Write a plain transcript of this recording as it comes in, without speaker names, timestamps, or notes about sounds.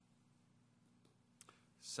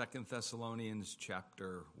2 Thessalonians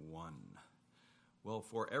chapter 1. Well,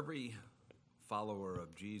 for every follower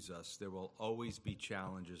of Jesus, there will always be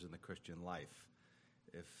challenges in the Christian life.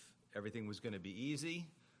 If everything was going to be easy,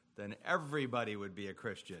 then everybody would be a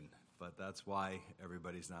Christian. But that's why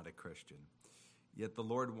everybody's not a Christian. Yet the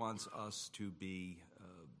Lord wants us to be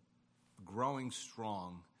growing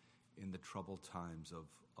strong in the troubled times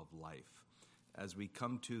of life. As we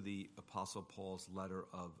come to the Apostle Paul's letter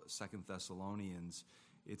of 2 Thessalonians,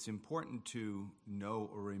 it's important to know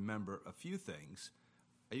or remember a few things.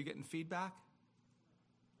 Are you getting feedback?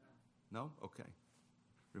 No? Okay.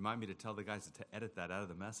 Remind me to tell the guys to edit that out of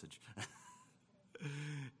the message.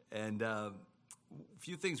 And a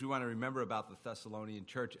few things we want to remember about the Thessalonian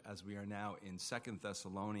church as we are now in 2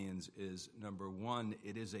 Thessalonians is, number one,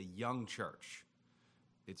 it is a young church.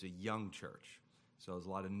 It's a young church. So there's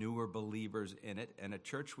a lot of newer believers in it, and a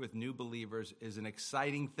church with new believers is an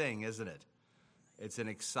exciting thing, isn't it? It's an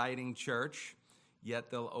exciting church,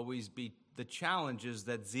 yet there'll always be the challenges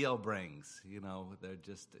that zeal brings. You know, they're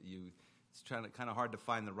just, it's kind of hard to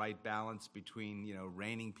find the right balance between,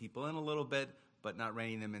 reining people in a little bit, but not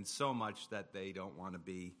reining them in so much that they don't want to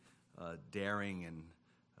be daring and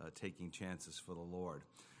taking chances for the Lord.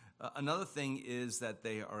 Another thing is that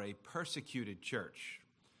they are a persecuted church.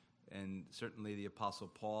 And certainly the Apostle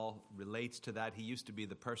Paul relates to that. He used to be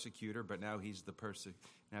the persecutor, but now he's the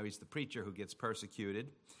preacher who gets persecuted.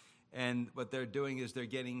 And what they're doing is they're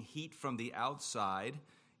getting heat from the outside,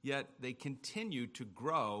 yet they continue to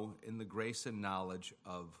grow in the grace and knowledge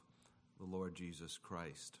of the Lord Jesus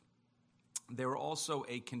Christ. They were also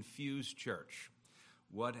a confused church.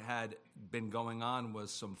 What had been going on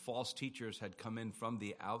was some false teachers had come in from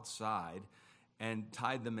the outside and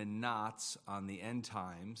tied them in knots on the end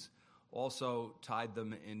times, also tied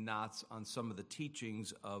them in knots on some of the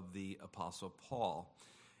teachings of the Apostle Paul.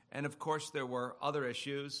 And of course, there were other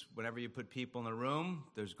issues. Whenever you put people in a room,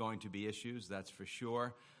 there's going to be issues, that's for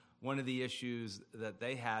sure. One of the issues that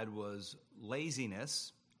they had was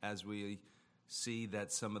laziness, as we see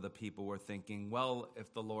that some of the people were thinking, well,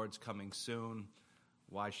 if the Lord's coming soon,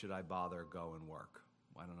 why should I bother go and work?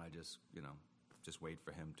 Why don't I just wait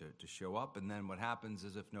for him to show up? And then what happens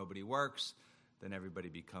is if nobody works, then everybody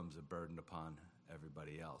becomes a burden upon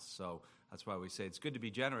everybody else. So that's why we say it's good to be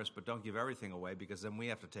generous, but don't give everything away, because then we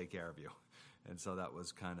have to take care of you. And so that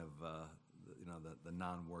was kind of the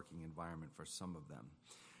non-working environment for some of them.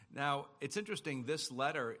 Now, it's interesting, this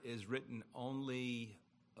letter is written only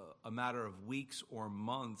a matter of weeks or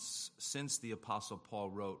months since the Apostle Paul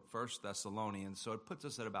wrote 1 Thessalonians. So it puts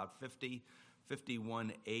us at about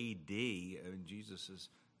 51 A.D. I mean, Jesus has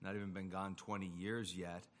not even been gone 20 years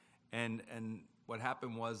yet. And what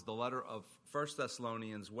happened was the letter of 1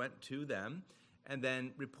 Thessalonians went to them, and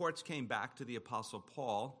then reports came back to the Apostle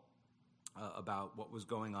Paul about what was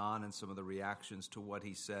going on and some of the reactions to what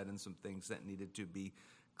he said and some things that needed to be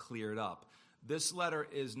cleared up. This letter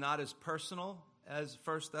is not as personal as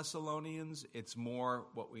 1 Thessalonians. It's more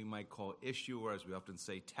what we might call issue, or as we often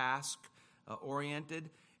say, task-oriented.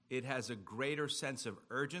 It has a greater sense of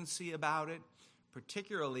urgency about it,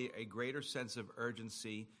 particularly a greater sense of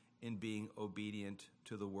urgency in being obedient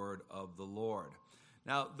to the word of the Lord.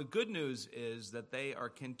 Now, the good news is that they are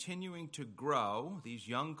continuing to grow, these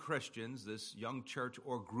young Christians, this young church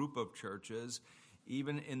or group of churches,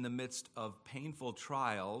 even in the midst of painful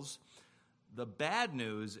trials. The bad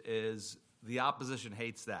news is the opposition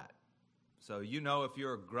hates that. So if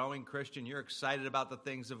you're a growing Christian, you're excited about the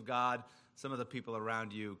things of God. Some of the people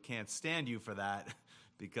around you can't stand you for that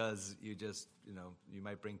because you just, you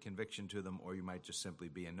might bring conviction to them, or you might just simply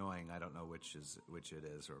be annoying. I don't know which it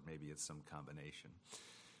is, or maybe it's some combination.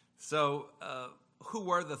 So who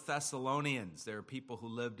were the Thessalonians? There are people who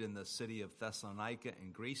lived in the city of Thessalonica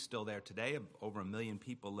in Greece, still there today. Over 1 million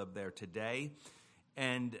people live there today.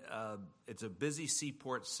 And it's a busy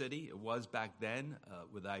seaport city. It was back then,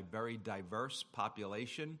 with a very diverse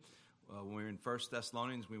population. When we were in 1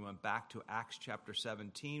 Thessalonians, we went back to Acts chapter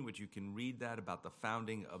 17, which you can read that about the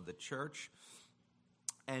founding of the church.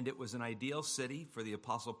 And it was an ideal city for the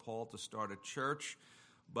Apostle Paul to start a church,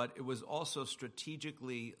 but it was also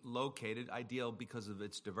strategically located, ideal because of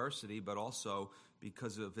its diversity, but also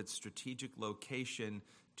because of its strategic location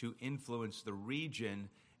to influence the region.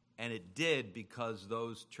 And it did because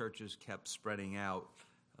those churches kept spreading out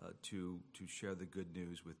to share the good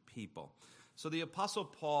news with people. So the Apostle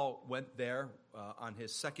Paul went there on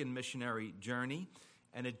his second missionary journey,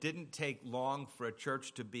 and it didn't take long for a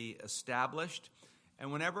church to be established.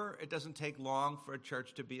 And whenever it doesn't take long for a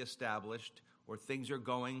church to be established, or things are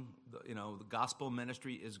going, the gospel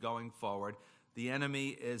ministry is going forward, the enemy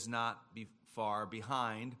is not far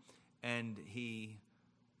behind, and he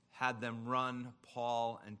had them run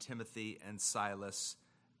Paul and Timothy and Silas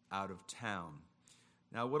out of town.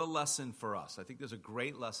 Now, what a lesson for us. I think there's a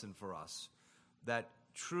great lesson for us that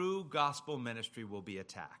true gospel ministry will be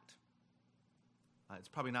attacked. It's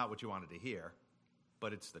probably not what you wanted to hear,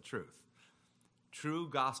 but it's the truth. True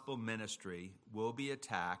gospel ministry will be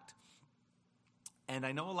attacked. And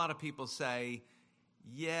I know a lot of people say,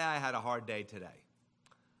 yeah, I had a hard day today.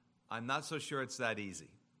 I'm not so sure it's that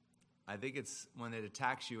easy. I think it's when it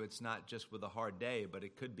attacks you, it's not just with a hard day, but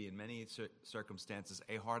it could be in many circumstances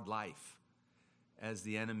a hard life, as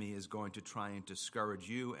the enemy is going to try and discourage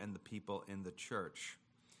you and the people in the church.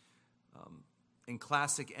 In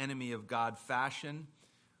classic enemy of God fashion,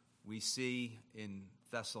 we see in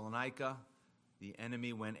Thessalonica, the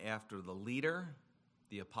enemy went after the leader,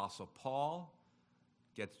 the Apostle Paul,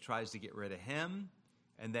 tries to get rid of him,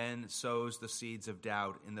 and then sows the seeds of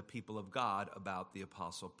doubt in the people of God about the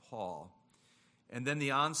Apostle Paul. And then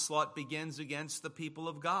the onslaught begins against the people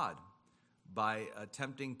of God by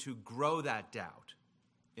attempting to grow that doubt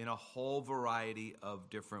in a whole variety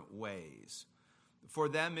of different ways. For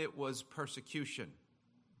them, it was persecution,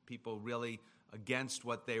 people really against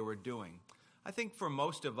what they were doing. I think for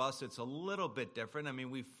most of us, it's a little bit different. I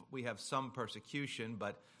mean, we have some persecution,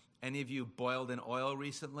 but any of you boiled in oil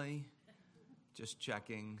recently? Just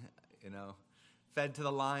checking, Fed to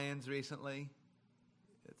the lions recently?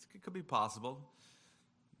 It could be possible.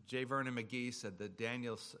 J. Vernon McGee said that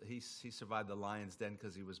Daniel, he survived the lion's den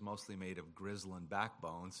because he was mostly made of gristle and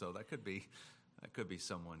backbone, so that could be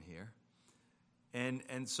someone here.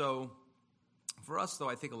 And so for us, though,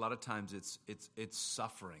 I think a lot of times it's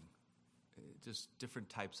suffering, just different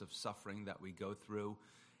types of suffering that we go through,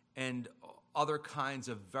 and other kinds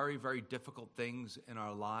of very, very difficult things in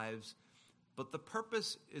our lives. But the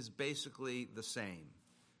purpose is basically the same,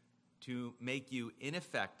 to make you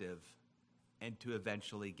ineffective and to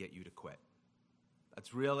eventually get you to quit.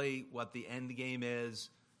 That's really what the end game is.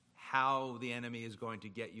 How the enemy is going to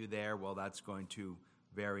get you there, well, that's going to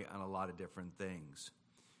vary on a lot of different things.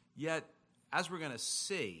 Yet, as we're going to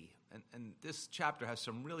see, and this chapter has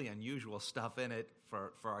some really unusual stuff in it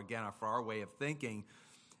for our way of thinking,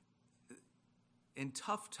 in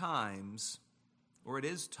tough times, or it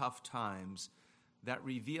is tough times, that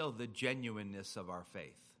reveal the genuineness of our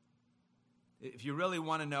faith. If you really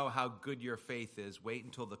want to know how good your faith is, wait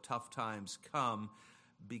until the tough times come,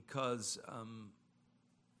 because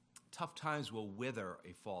tough times will wither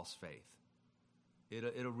a false faith.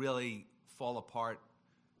 It'll really fall apart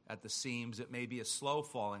at the seams. It may be a slow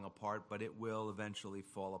falling apart, but it will eventually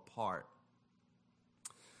fall apart.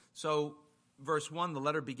 So, verse 1, the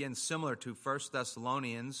letter begins similar to 1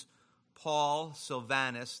 Thessalonians. Paul,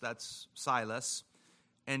 Silvanus, that's Silas,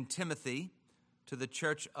 and Timothy, to the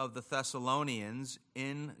church of the Thessalonians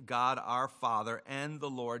in God our Father and the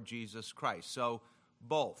Lord Jesus Christ. So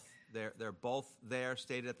both, they're both there,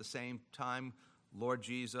 stated at the same time, Lord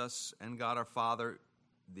Jesus and God our Father.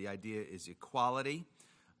 The idea is equality.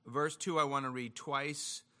 Verse 2, I want to read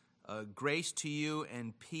twice. Grace to you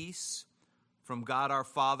and peace from God our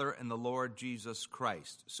Father and the Lord Jesus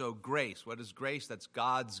Christ. So grace, what is grace? That's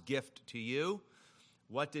God's gift to you.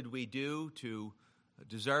 What did we do to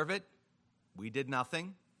deserve it? We did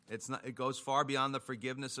nothing. It goes far beyond the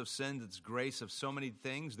forgiveness of sins. It's grace of so many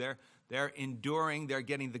things. They're enduring. They're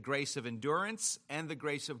getting the grace of endurance, and the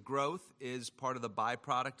grace of growth is part of the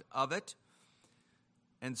byproduct of it.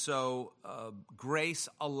 And so grace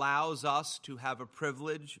allows us to have the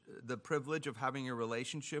privilege of having a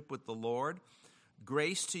relationship with the Lord.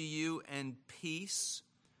 Grace to you and peace.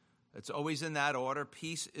 It's always in that order.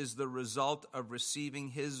 Peace is the result of receiving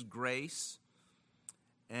His grace,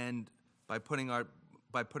 and by putting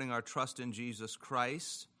our trust in Jesus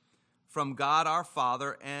Christ, from God our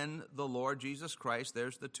Father and the Lord Jesus Christ.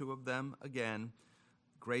 There's the two of them again.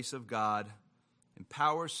 Grace of God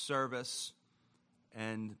empowers service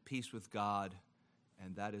and peace with God,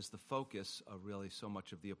 and that is the focus of really so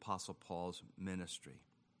much of the Apostle Paul's ministry.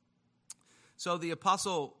 So the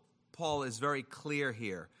Apostle Paul is very clear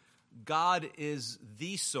here. God is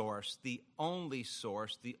the source, the only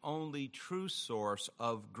true source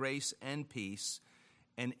of grace and peace.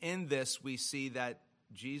 And in this, we see that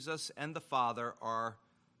Jesus and the Father are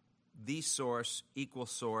the source, equal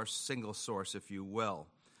source, single source, if you will.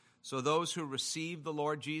 So those who receive the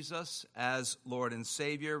Lord Jesus as Lord and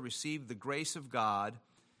Savior receive the grace of God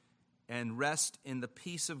and rest in the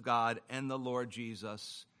peace of God and the Lord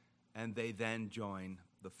Jesus, and they then join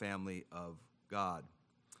the family of God.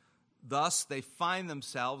 Thus, they find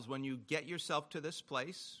themselves, when you get yourself to this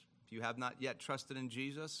place, if you have not yet trusted in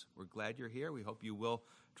Jesus, we're glad you're here. We hope you will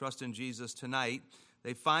trust in Jesus tonight.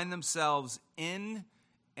 They find themselves in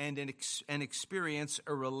and experience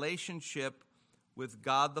a relationship with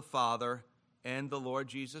God the Father and the Lord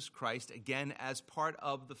Jesus Christ, again, as part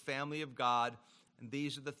of the family of God. And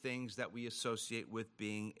these are the things that we associate with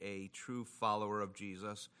being a true follower of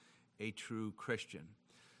Jesus, a true Christian.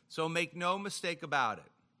 So make no mistake about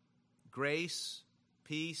it. Grace,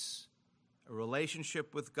 peace, a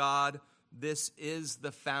relationship with God, this is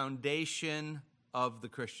the foundation of the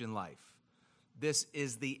Christian life. This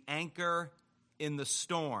is the anchor in the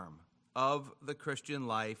storm of the Christian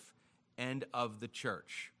life and of the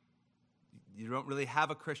church. You don't really have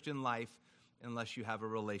a Christian life unless you have a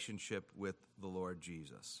relationship with the Lord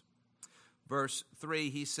Jesus. Verse 3,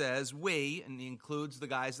 he says, we, and he includes the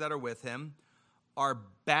guys that are with him, are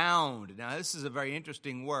bound. Now, this is a very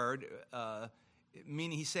interesting word,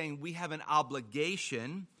 meaning he's saying we have an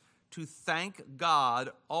obligation to thank God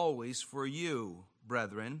always for you,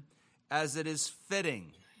 brethren, as it is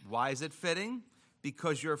fitting. Why is it fitting?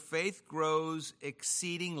 Because your faith grows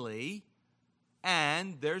exceedingly,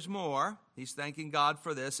 and there's more. He's thanking God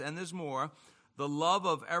for this, and there's more. The love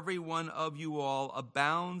of every one of you all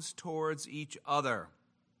abounds towards each other.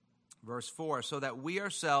 Verse 4, so that we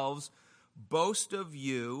ourselves boast of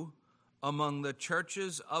you among the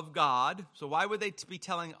churches of God. So why would they be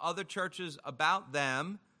telling other churches about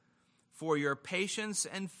them? For your patience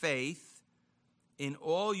and faith in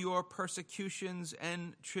all your persecutions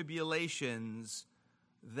and tribulations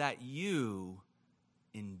that you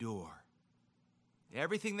endure.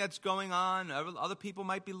 Everything that's going on, other people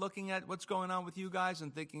might be looking at what's going on with you guys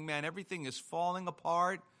and thinking, man, everything is falling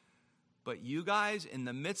apart. But you guys, in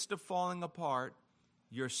the midst of falling apart,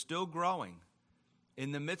 you're still growing.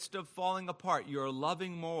 In the midst of falling apart, you're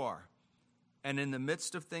loving more. And in the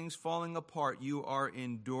midst of things falling apart, you are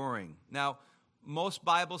enduring. Now, most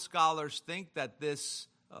Bible scholars think that this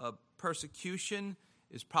persecution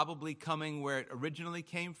is probably coming where it originally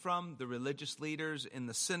came from. The religious leaders in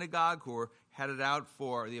the synagogue who were headed out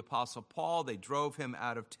for the Apostle Paul, they drove him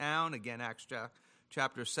out of town. Again, Acts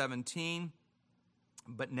chapter 17.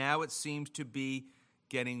 But now it seems to be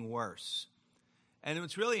getting worse. And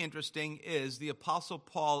what's really interesting is the Apostle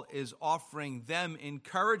Paul is offering them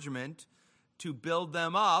encouragement to build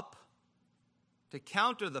them up, to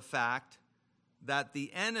counter the fact that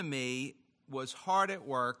the enemy was hard at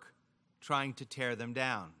work trying to tear them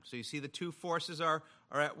down. So you see the two forces are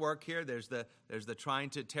at work here. There's the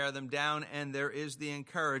trying to tear them down, and there is the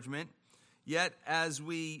encouragement. Yet as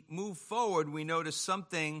we move forward, we notice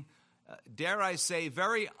something, dare I say,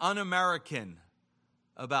 very un-American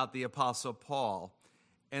about the Apostle Paul,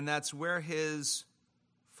 and that's where his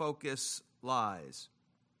focus lies.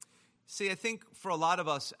 See, I think for a lot of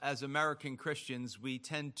us as American Christians, we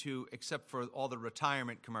tend to, except for all the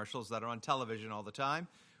retirement commercials that are on television all the time,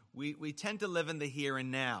 we tend to live in the here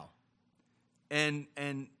and now. And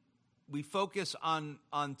we focus on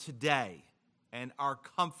today and our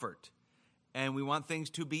comfort, and we want things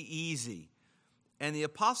to be easy. And the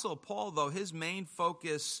Apostle Paul, though, his main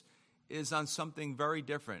focus is on something very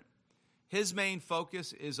different. His main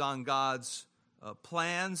focus is on God's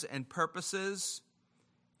plans and purposes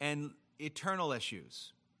and eternal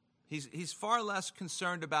issues. He's far less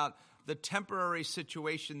concerned about the temporary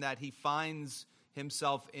situation that he finds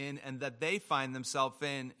himself in and that they find themselves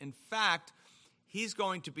in. In fact, he's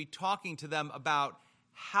going to be talking to them about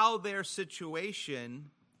how their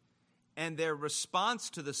situation and their response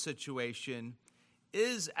to the situation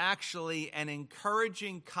is actually an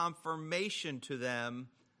encouraging confirmation to them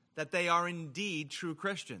that they are indeed true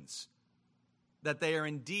Christians, that they are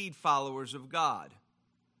indeed followers of God.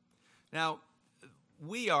 Now,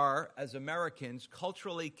 we are, as Americans,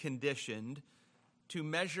 culturally conditioned to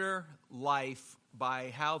measure life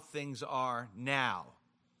by how things are now.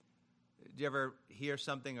 Do you ever hear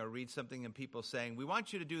something or read something and people saying, we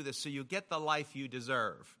want you to do this so you get the life you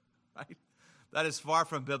deserve, right? That is far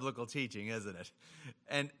from biblical teaching, isn't it?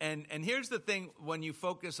 And here's the thing, when you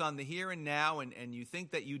focus on the here and now and you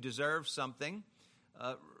think that you deserve something,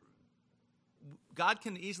 God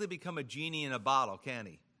can easily become a genie in a bottle, can't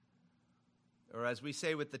he? Or as we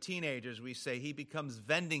say with the teenagers, we say he becomes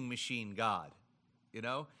vending machine God, you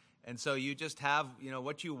know? And so you just have,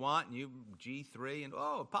 what you want, and you G3, and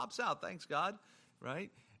it pops out, thanks God, right?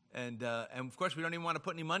 And of course, we don't even want to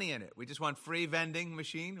put any money in it. We just want free vending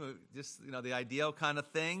machine, just, the ideal kind of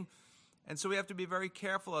thing. And so we have to be very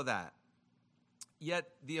careful of that. Yet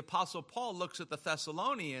the Apostle Paul looks at the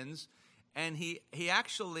Thessalonians, and he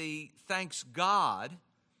actually thanks God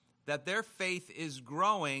that their faith is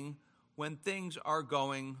growing when things are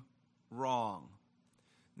going wrong.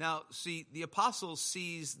 Now, see, the apostle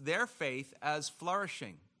sees their faith as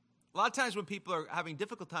flourishing. A lot of times when people are having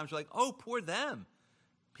difficult times, you're like, oh, poor them.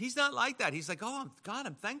 He's not like that. He's like, oh, God,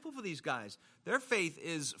 I'm thankful for these guys. Their faith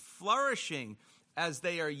is flourishing as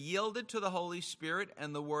they are yielded to the Holy Spirit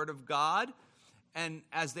and the Word of God. And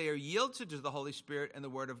as they are yielded to the Holy Spirit and the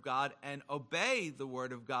Word of God and obey the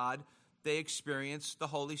Word of God, they experience the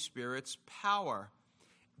Holy Spirit's power.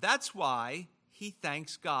 That's why he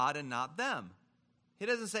thanks God and not them. He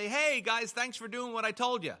doesn't say, hey, guys, thanks for doing what I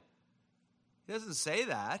told you. He doesn't say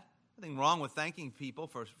that. Nothing wrong with thanking people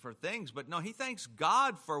for things, but no, he thanks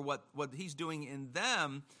God for what he's doing in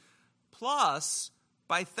them. Plus,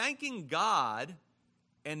 by thanking God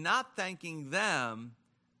and not thanking them,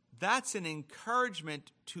 that's an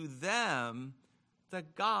encouragement to them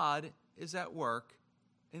that God is at work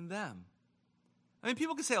in them. I mean,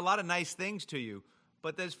 people can say a lot of nice things to you,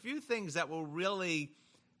 but there's few things that will really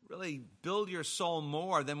build your soul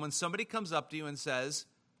more than when somebody comes up to you and says,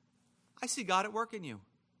 I see God at work in you.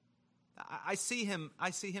 I see him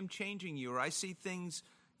changing you, or I see things,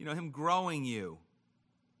 him growing you.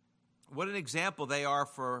 What an example they are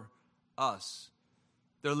for us.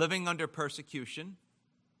 They're living under persecution.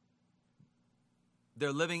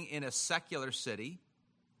 They're living in a secular city,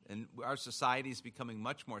 and our society is becoming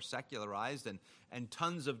much more secularized, and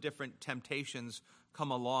tons of different temptations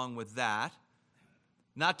come along with that.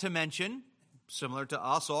 Not to mention, similar to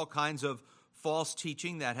us, all kinds of false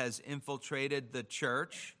teaching that has infiltrated the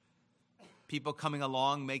church. People coming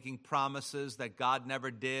along making promises that God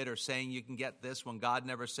never did, or saying you can get this when God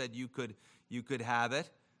never said you could have it.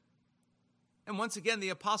 And once again, the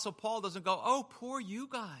Apostle Paul doesn't go, oh, poor you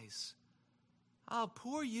guys. Oh,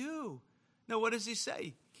 poor you. No, what does he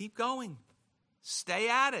say? Keep going. Stay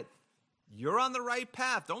at it. You're on the right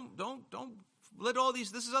path. Don't let all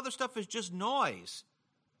this other stuff is just noise.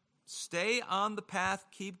 Stay on the path.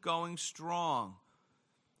 Keep going strong.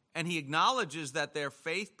 And he acknowledges that their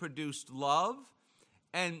faith produced love.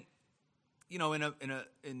 And,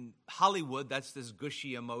 in Hollywood, that's this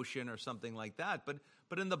gushy emotion or something like that.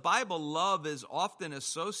 But in the Bible, love is often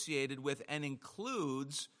associated with and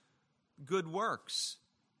includes good works.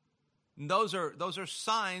 And those are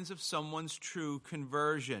signs of someone's true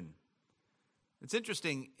conversion. It's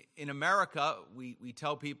interesting, in America, we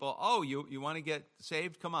tell people, oh, you want to get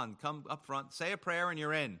saved? Come up front, say a prayer and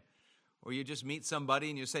you're in. Or you just meet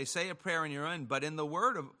somebody and you say a prayer and you're in. But in the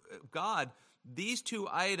Word of God, these two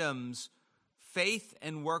items, faith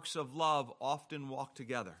and works of love, often walk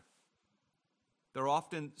together. They're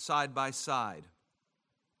often side by side.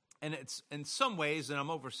 And it's, in some ways, and I'm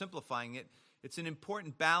oversimplifying it, it's an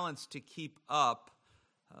important balance to keep up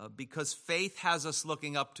because faith has us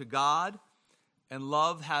looking up to God and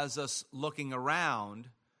love has us looking around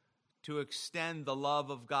to extend the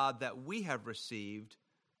love of God that we have received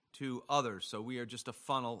to others. So we are just a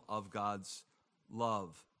funnel of God's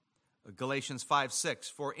love. Galatians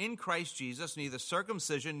 5:6, for in Christ Jesus neither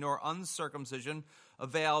circumcision nor uncircumcision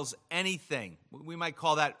avails anything. We might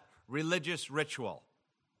call that religious ritual.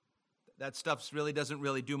 That stuff really doesn't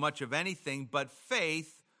do much of anything but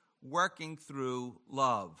faith working through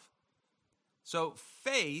love. So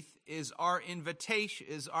faith is our invitation,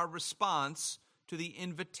 is our response to the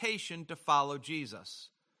invitation to follow Jesus.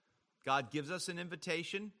 God gives us an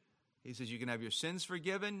invitation. He says you can have your sins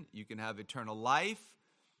forgiven, you can have eternal life,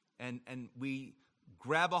 and we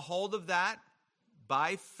grab a hold of that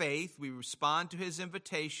by faith. We respond to his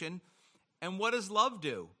invitation. And what does love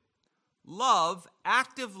do? Love,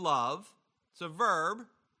 active love, it's a verb,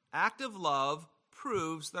 active love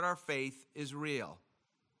proves that our faith is real.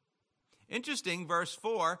 Interesting, verse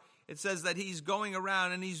 4, it says that he's going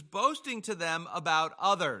around and he's boasting to them about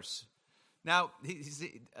others. Now, he's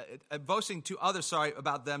boasting to others,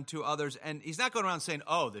 about them to others, and he's not going around saying,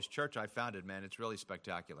 oh, this church I founded, man, it's really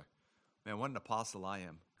spectacular. Man, what an apostle I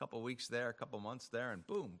am. A couple weeks there, a couple months there, and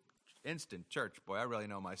boom, instant church. Boy, I really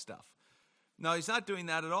know my stuff. No, he's not doing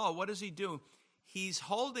that at all. What is he doing? He's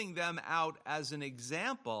holding them out as an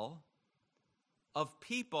example of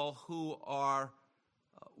people who are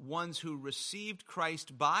ones who received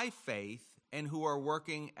Christ by faith and who are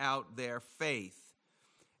working out their faith.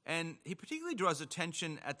 And he particularly draws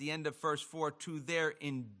attention at the end of verse 4 to their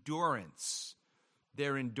endurance.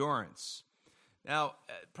 Their endurance. Now,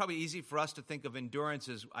 probably easy for us to think of endurance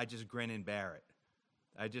as I just grin and bear it.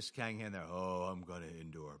 I just hang in there. Oh, I'm going to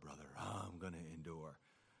endure, brother. Oh, I'm going to endure.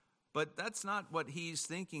 But that's not what he's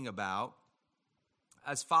thinking about.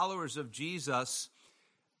 As followers of Jesus,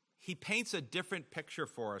 he paints a different picture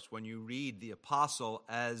for us when you read the apostle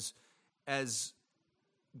as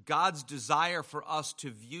God's desire for us to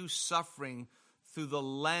view suffering through the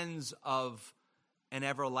lens of an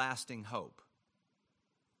everlasting hope,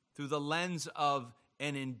 through the lens of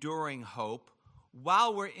an enduring hope,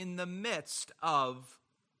 while we're in the midst of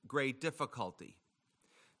great difficulty.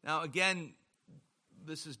 Now, again,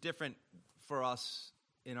 this is different for us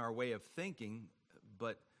in our way of thinking,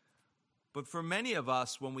 but for many of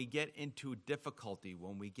us, when we get into difficulty,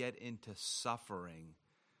 when we get into suffering,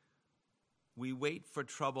 we wait for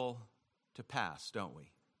trouble to pass, don't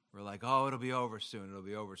we? We're like, oh, it'll be over soon, it'll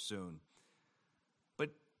be over soon. But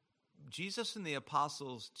Jesus and the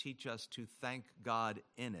apostles teach us to thank God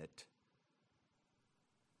in it,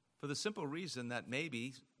 for the simple reason that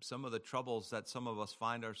maybe some of the troubles that some of us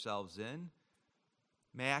find ourselves in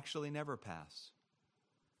may actually never pass.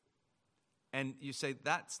 And you say,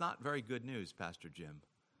 that's not very good news, Pastor Jim.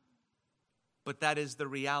 But that is the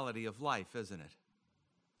reality of life, isn't it?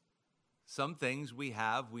 Some things we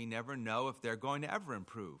never know if they're going to ever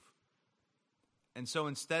improve. And so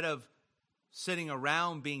instead of sitting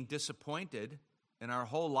around being disappointed in our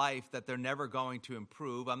whole life that they're never going to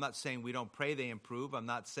improve, I'm not saying we don't pray they improve. I'm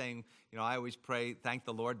not saying, I always pray, thank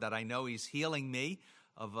the Lord that I know He's healing me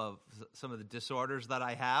of some of the disorders that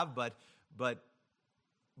I have, but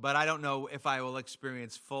I don't know if I will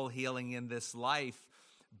experience full healing in this life.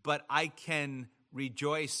 But I can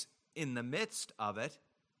rejoice in the midst of it,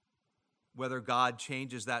 whether God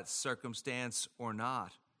changes that circumstance or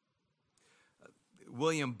not.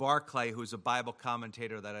 William Barclay, who's a Bible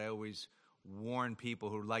commentator that I always warn people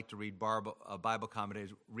who like to read Bible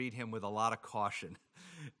commentators, read him with a lot of caution.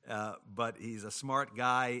 But he's a smart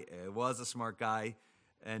guy, was a smart guy,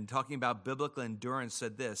 and talking about biblical endurance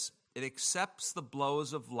said this: it accepts the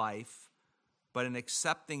blows of life, but in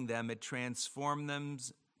accepting them, it transforms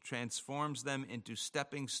them into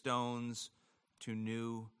stepping stones to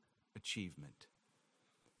new achievement.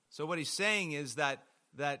 So what he's saying is that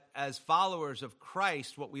as followers of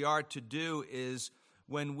Christ, what we are to do is,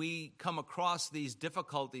 when we come across these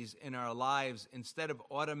difficulties in our lives, instead of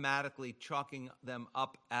automatically chalking them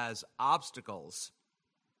up as obstacles,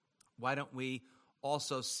 why don't we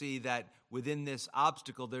also see that within this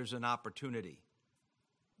obstacle there's an opportunity?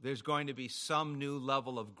 There's going to be some new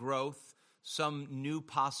level of growth, some new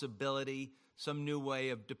possibility, some new way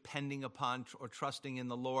of depending upon or trusting in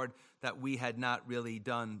the Lord that we had not really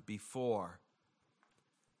done before.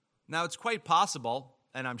 Now, it's quite possible,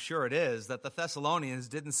 and I'm sure it is, that the Thessalonians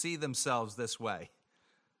didn't see themselves this way.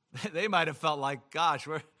 They might have felt like, gosh,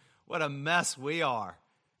 what a mess we are,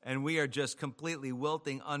 and we are just completely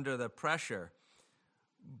wilting under the pressure.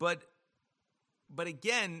 But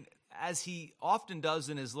again, as he often does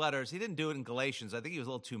in his letters, he didn't do it in Galatians. I think he was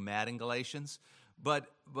a little too mad in Galatians. But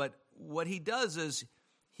what he does is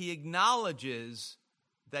he acknowledges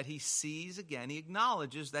that he sees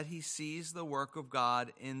the work of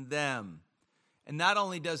God in them. And not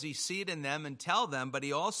only does he see it in them and tell them, but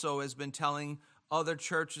he also has been telling other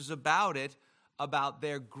churches about it, about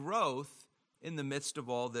their growth in the midst of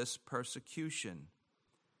all this persecution.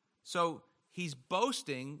 So he's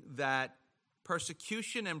boasting that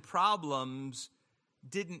persecution and problems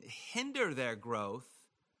didn't hinder their growth.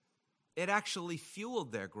 It actually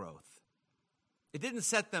fueled their growth. It didn't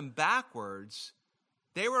set them backwards.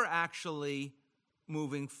 They were actually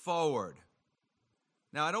moving forward.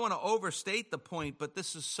 Now, I don't want to overstate the point, but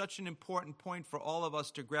this is such an important point for all of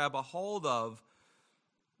us to grab a hold of,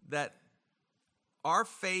 that our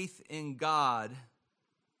faith in God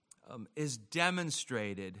is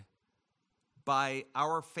demonstrated by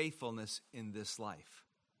our faithfulness in this life.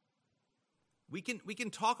 We can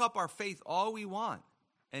talk up our faith all we want,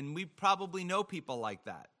 and we probably know people like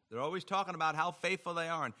that. They're always talking about how faithful they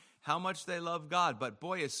are and how much they love God. But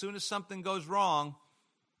boy, as soon as something goes wrong,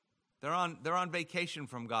 they're on vacation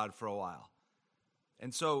from God for a while.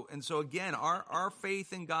 And so again, our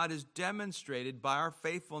faith in God is demonstrated by our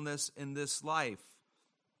faithfulness in this life.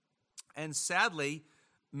 And sadly,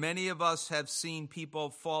 many of us have seen people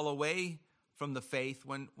fall away from the faith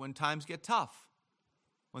when times get tough,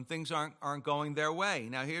 when things aren't going their way.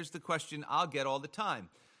 Now, here's the question I'll get all the time.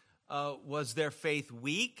 Was their faith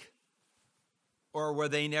weak, or were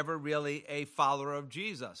they never really a follower of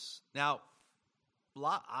Jesus? Now,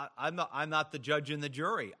 I'm not the judge and the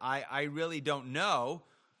jury. I really don't know,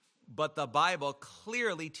 but the Bible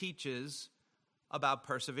clearly teaches about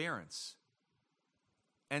perseverance.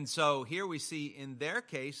 And so here we see in their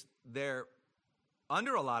case, they're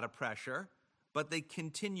under a lot of pressure, but they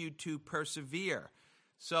continue to persevere.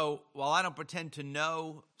 So while I don't pretend to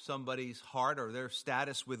know somebody's heart or their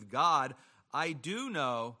status with God, I do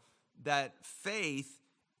know that faith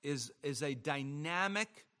is a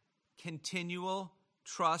dynamic, continual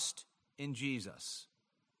trust in Jesus.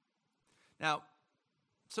 Now,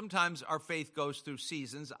 sometimes our faith goes through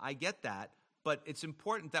seasons. I get that. But it's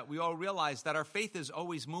important that we all realize that our faith is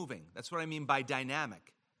always moving. That's what I mean by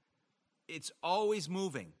dynamic. it's always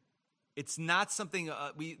moving. It's not something,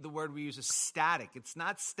 the word we use is static. It's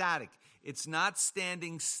not static. It's not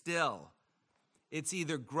standing still. It's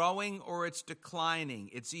either growing or it's declining.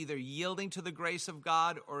 It's either yielding to the grace of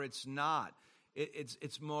God or it's not.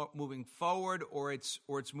 It's more moving forward or it's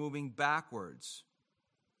moving backwards.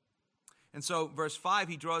 And so verse 5,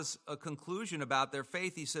 he draws a conclusion about their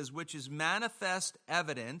faith. He says, which is manifest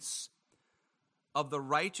evidence of the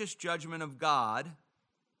righteous judgment of God,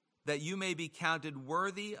 that you may be counted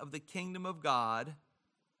worthy of the kingdom of God,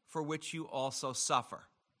 for which you also suffer.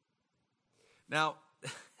 Now,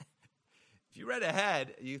 if you read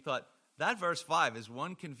ahead, you thought, that verse 5 is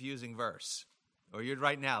one confusing verse. Or you're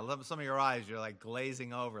right now, some of your eyes, you're like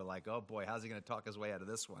glazing over, like, oh boy, how's he going to talk his way out of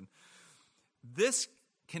this one? This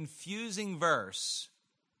confusing verse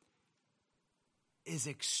is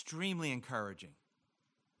extremely encouraging.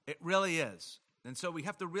 It really is. And so we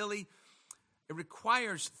have to really, it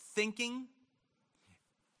requires thinking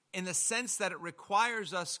in the sense that it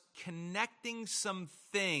requires us connecting some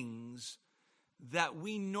things that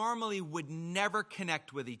we normally would never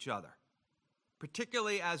connect with each other,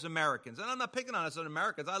 particularly as Americans. And I'm not picking on us as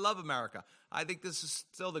Americans. I love America. I think this is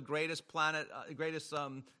still the greatest planet, greatest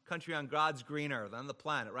country on God's green earth, on the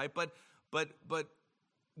planet, right? But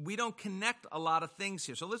we don't connect a lot of things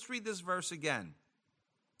here. So let's read this verse again.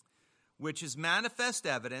 Which is manifest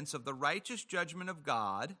evidence of the righteous judgment of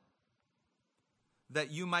God,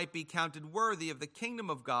 that you might be counted worthy of the kingdom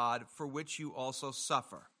of God, for which you also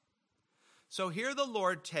suffer. So here the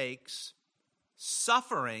Lord takes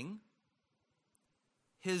suffering,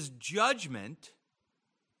 his judgment,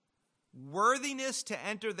 worthiness to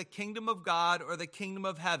enter the kingdom of God or the kingdom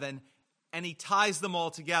of heaven, and he ties them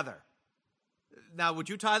all together. Now, would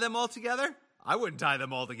you tie them all together? I wouldn't tie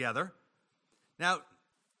them all together. Now,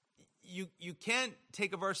 you can't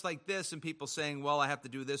take a verse like this and people saying, well, I have to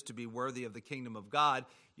do this to be worthy of the kingdom of God.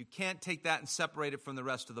 You can't take that and separate it from the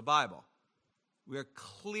rest of the Bible. We are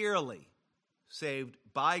clearly saved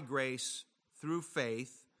by grace through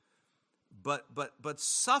faith, but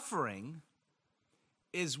suffering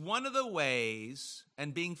is one of the ways,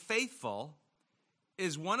 and being faithful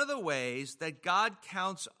is one of the ways that God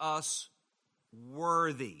counts us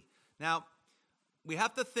worthy. Now, we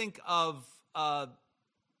have to think of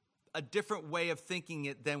a different way of thinking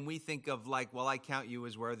it than we think of, like, well, I count you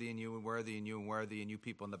as worthy and you and worthy and you and worthy, and you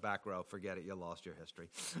people in the back row, forget it, you lost your history.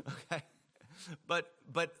 Okay? But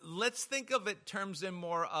let's think of it in terms in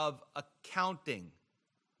more of accounting.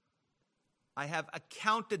 I have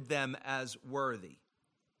accounted them as worthy.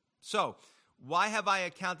 So, why have I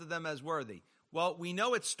accounted them as worthy? Well, we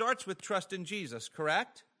know it starts with trust in Jesus,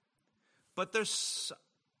 correct? But there's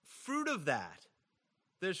fruit of that.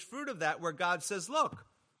 There's fruit of that where God says, look,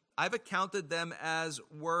 I've accounted them as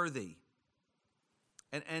worthy.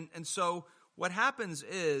 And so what happens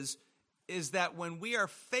is that when we are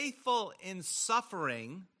faithful in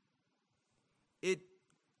suffering,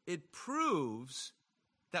 it proves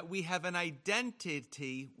that we have an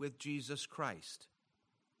identity with Jesus Christ.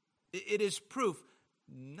 It is proof,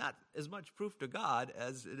 not as much proof to God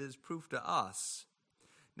as it is proof to us.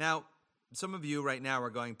 Now, some of you right now are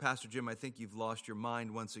going, Pastor Jim, I think you've lost your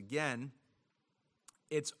mind once again.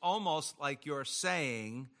 It's almost like you're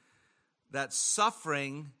saying that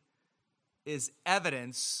suffering is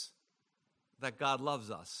evidence that God loves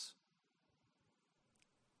us.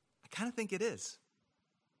 I kind of think it is.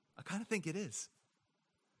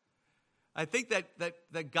 I think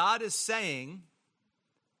that God is saying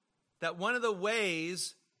that one of the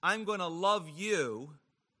ways I'm going to love you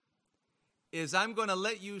is I'm going to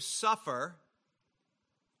let you suffer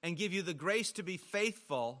and give you the grace to be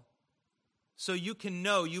faithful so you can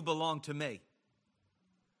know you belong to me.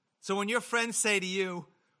 So when your friends say to you,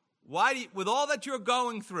 with all that you're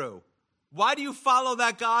going through, why do you follow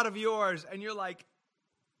that God of yours? And you're like,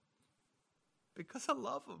 because I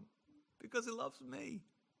love him. Because he loves me.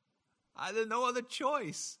 I had no other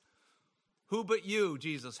choice. Who but you,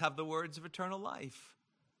 Jesus, have the words of eternal life?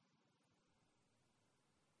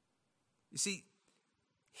 You see,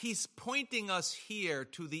 he's pointing us here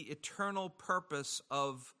to the eternal purpose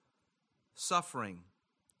of suffering.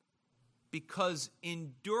 Because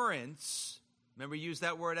endurance, remember, use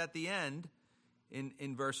that word at the end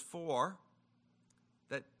in verse 4,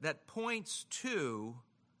 that points to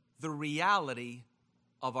the reality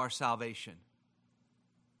of our salvation.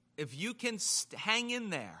 If you can hang in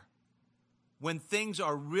there when things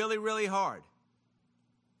are really, really hard,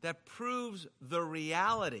 that proves the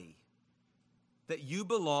reality that you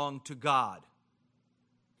belong to God.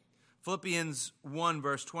 Philippians 1,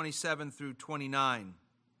 verse 27 through 29.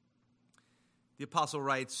 the apostle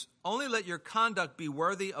writes, "Only let your conduct be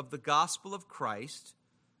worthy of the gospel of Christ,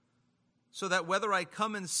 so that whether I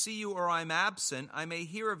come and see you or I'm absent, I may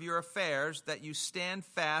hear of your affairs, that you stand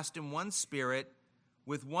fast in one spirit,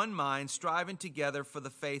 with one mind, striving together for the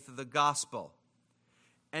faith of the gospel,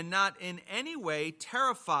 and not in any way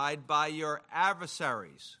terrified by your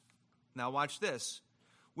adversaries." Now watch this.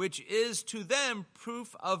 "Which is to them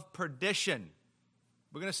proof of perdition."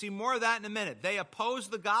 We're going to see more of that in a minute. They oppose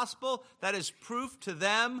the gospel. That is proof to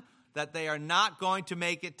them that they are not going to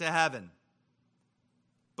make it to heaven.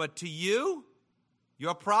 But to you,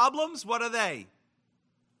 your problems, what are they?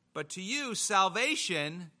 But to you,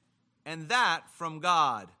 salvation, and that from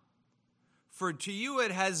God. For to you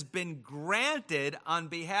it has been granted on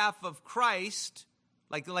behalf of Christ,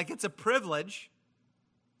 like it's a privilege,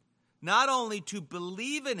 not only to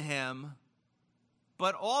believe in him,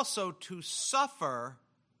 but also to suffer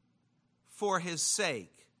for his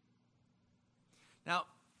sake. Now,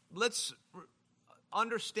 let's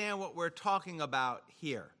understand what we're talking about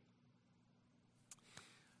here.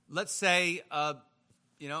 Let's say,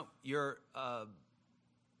 you're a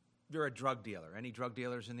drug dealer. Any drug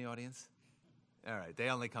dealers in the audience? All right, they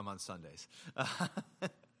only come on Sundays.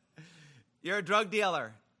 You're a drug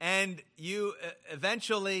dealer, and you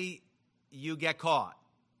eventually get caught.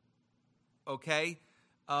 Okay?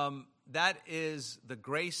 That is the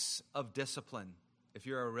grace of discipline if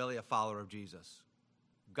you're really a follower of Jesus.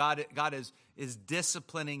 God is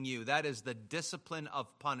disciplining you. That is the discipline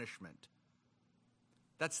of punishment.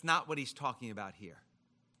 That's not what he's talking about here.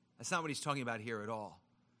 That's not what he's talking about here at all.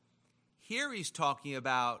 Here he's talking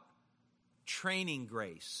about training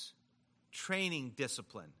grace, training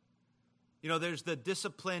discipline. There's the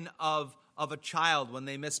discipline of a child when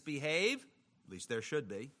they misbehave. At least there should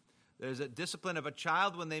be. There's a discipline of a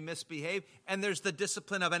child when they misbehave, and there's the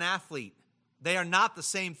discipline of an athlete. They are not the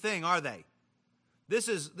same thing, are they? This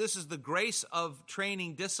is the grace of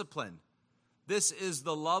training discipline. This is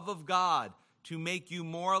the love of God to make you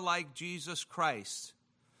more like Jesus Christ.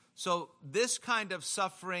 So this kind of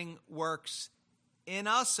suffering works in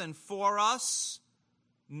us and for us,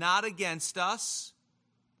 not against us.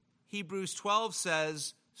 Hebrews 12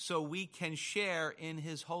 says, so we can share in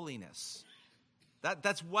his holiness.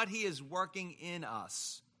 That's what he is working in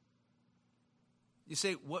us. You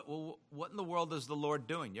say, what in the world is the Lord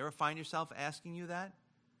doing? You ever find yourself asking you that?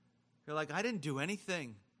 You're like, I didn't do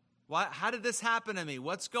anything. Why? How did this happen to me?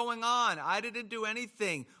 What's going on? I didn't do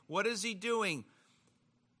anything. What is he doing?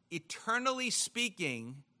 Eternally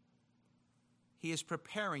speaking, he is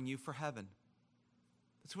preparing you for heaven.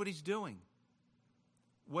 That's what he's doing.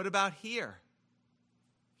 What about here?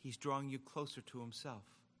 He's drawing you closer to himself.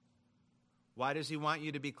 Why does he want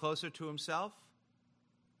you to be closer to himself?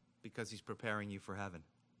 Because he's preparing you for heaven.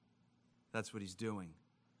 That's what he's doing.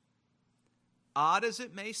 Odd as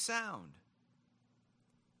it may sound,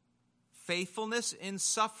 faithfulness in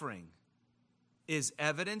suffering is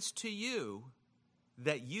evidence to you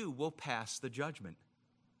that you will pass the judgment.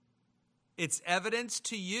 It's evidence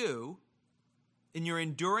to you in your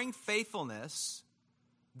enduring faithfulness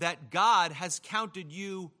that God has counted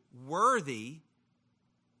you worthy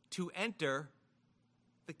to enter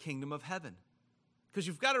the kingdom of heaven. Because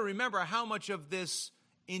you've got to remember how much of this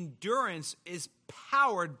endurance is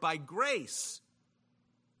powered by grace.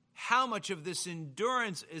 How much of this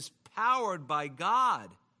endurance is powered by God.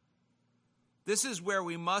 This is where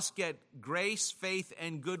we must get grace, faith,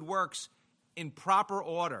 and good works in proper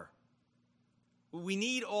order. We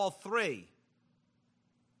need all three.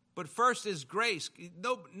 But first is grace.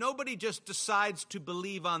 Nobody just decides to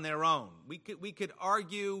believe on their own. We could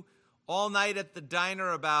argue all night at the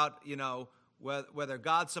diner about, whether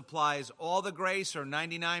God supplies all the grace or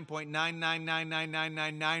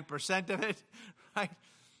 99.9999999% of it, right?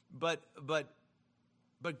 But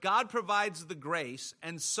God provides the grace,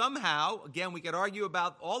 and somehow, again, we could argue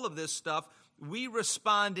about all of this stuff, we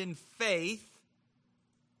respond in faith,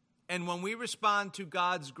 and when we respond to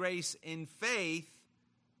God's grace in faith,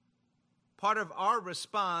 part of our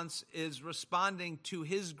response is responding to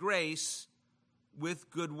his grace with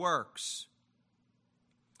good works.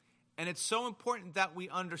 And it's so important that we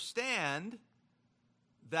understand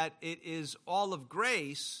that it is all of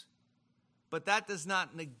grace, but that does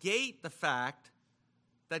not negate the fact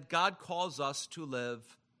that God calls us to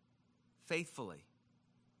live faithfully.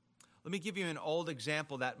 Let me give you an old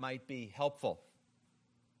example that might be helpful.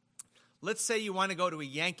 Let's say you want to go to a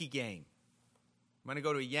Yankee game. You want to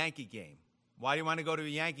go to a Yankee game. Why do you want to go to a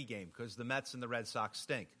Yankee game? Because the Mets and the Red Sox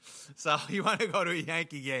stink. So you want to go to a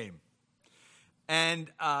Yankee game.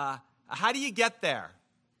 And how do you get there?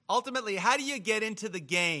 Ultimately, how do you get into the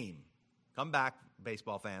game? Come back,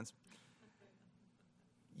 baseball fans.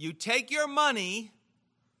 You take your money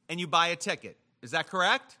and you buy a ticket. Is that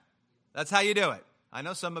correct? That's how you do it. I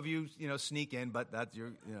know some of you, sneak in, but that's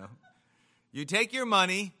You take your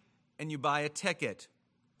money and you buy a ticket.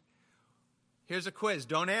 Here's a quiz.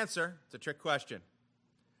 Don't answer. It's a trick question.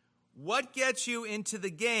 What gets you into the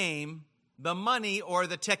game, the money or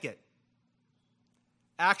the ticket?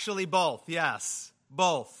 Actually, both. Yes,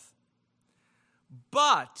 both.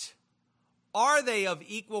 But are they of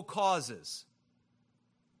equal causes?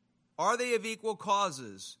 Are they of equal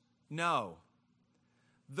causes? No.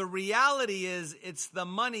 The reality is it's the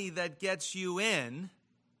money that gets you in,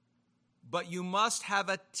 but you must have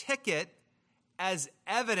a ticket as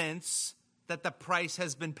evidence that the price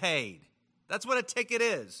has been paid. That's what a ticket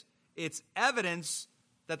is. It's evidence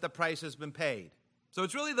that the price has been paid. So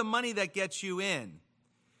it's really the money that gets you in.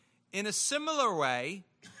 In a similar way,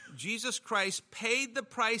 Jesus Christ paid the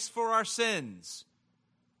price for our sins.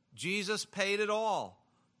 Jesus paid it all.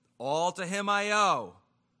 All to him I owe.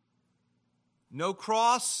 No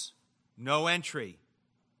cross, no entry.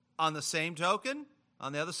 On the same token,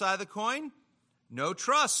 on the other side of the coin, no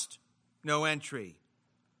trust, no entry.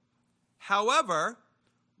 However,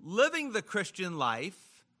 living the Christian life,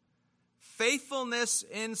 faithfulness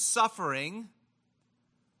in suffering,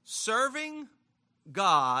 serving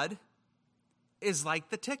God is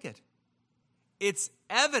like the ticket. It's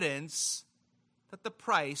evidence that the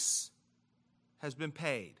price has been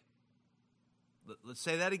paid. Let's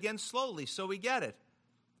say that again slowly so we get it.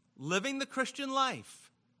 Living the Christian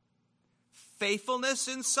life, faithfulness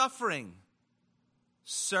in suffering,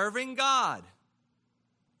 serving God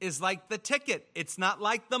is like the ticket. It's not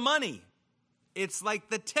like the money. It's like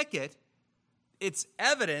the ticket. It's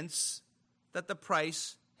evidence that the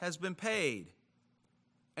price has been paid.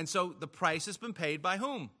 And so the price has been paid by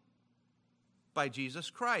whom? By Jesus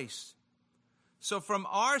Christ. So from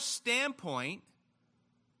our standpoint,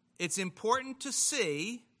 it's important to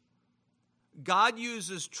see God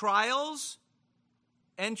uses trials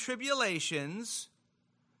and tribulations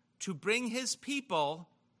to bring his people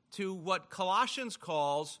to what Colossians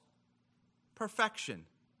calls perfection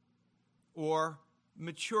or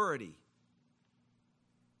maturity.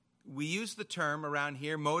 We use the term around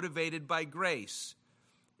here, motivated by grace.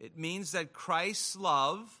 It means that Christ's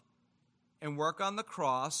love and work on the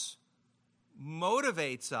cross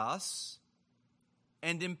motivates us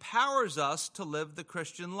and empowers us to live the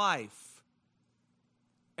Christian life.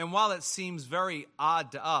 And while it seems very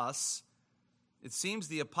odd to us, it seems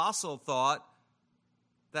the apostle thought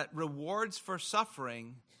that rewards for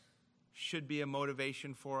suffering should be a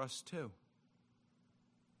motivation for us too.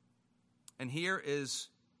 And here is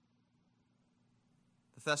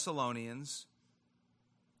the Thessalonians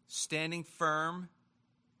standing firm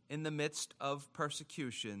in the midst of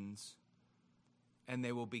persecutions, and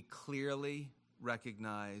they will be clearly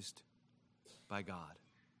recognized by God.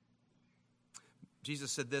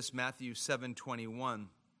 Jesus said this, Matthew 7:21,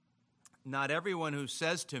 "Not everyone who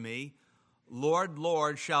says to me, 'Lord,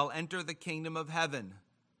 Lord,' shall enter the kingdom of heaven,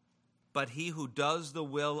 but he who does the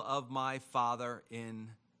will of my Father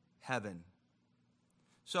in heaven."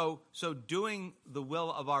 So doing the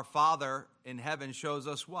will of our Father in heaven shows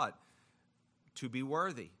us what? To be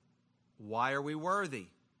worthy. Why are we worthy?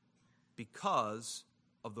 Because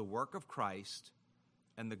of the work of Christ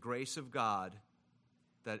and the grace of God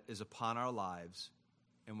that is upon our lives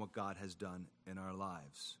and what God has done in our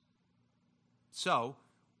lives. So,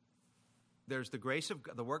 there's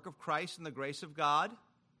the work of Christ and the grace of God,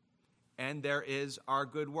 and there is our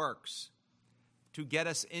good works to get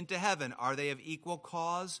us into heaven. Are they of equal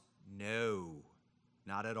cause? No,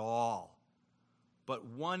 not at all. But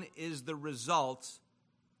one is the result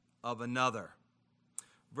of another.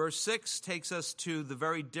 Verse 6 takes us to the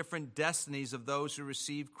very different destinies of those who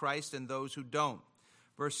receive Christ and those who don't.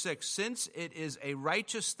 Verse 6, "Since it is a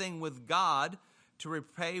righteous thing with God to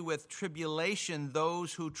repay with tribulation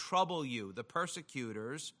those who trouble you," the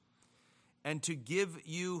persecutors, "and to give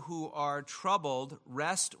you who are troubled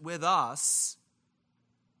rest with us."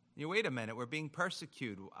 Wait a minute, we're being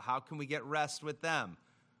persecuted. How can we get rest with them?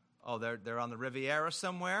 Oh, they're on the Riviera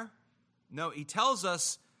somewhere? No, he tells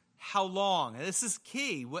us how long. And this is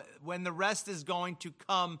key, when the rest is going to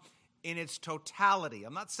come in its totality.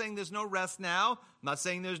 I'm not saying there's no rest now. I'm not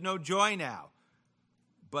saying there's no joy now.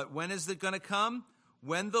 But when is it going to come?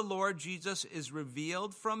 When the Lord Jesus is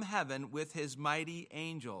revealed from heaven with his mighty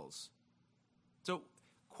angels. So,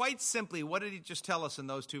 quite simply, what did he just tell us in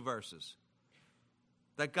those two verses?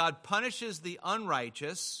 That God punishes the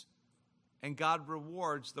unrighteous and God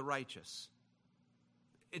rewards the righteous.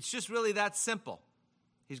 It's just really that simple.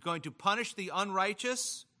 He's going to punish the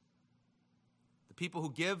unrighteous, the people who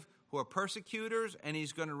who are persecutors, and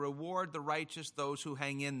he's going to reward the righteous, those who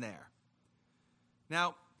hang in there.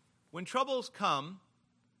 Now, when troubles come,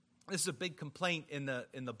 this is a big complaint in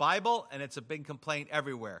the Bible, and it's a big complaint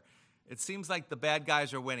everywhere. It seems like the bad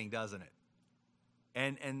guys are winning, doesn't it?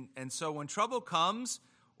 And so when trouble comes,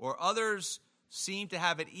 or others seem to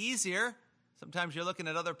have it easier, sometimes you're looking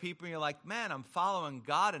at other people and you're like, man, I'm following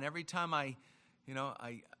God, and every time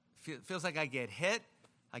feels like I get hit,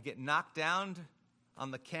 I get knocked down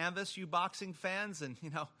on the canvas, you boxing fans, and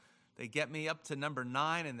they get me up to number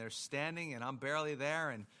 9 and they're standing and I'm barely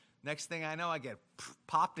there, and next thing I know I get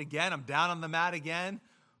popped again, I'm down on the mat again.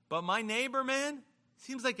 But my neighbor, man,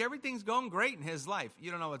 seems like everything's going great in his life.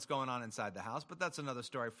 You don't know what's going on inside the house, but that's another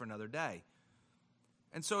story for another day.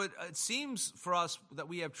 And so it seems for us that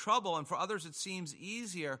we have trouble, and for others it seems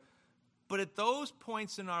easier. But at those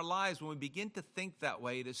points in our lives when we begin to think that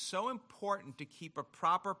way, it is so important to keep a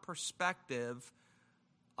proper perspective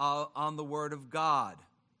on the Word of God.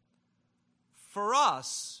 For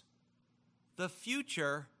us, the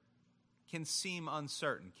future can seem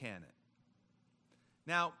uncertain, can it?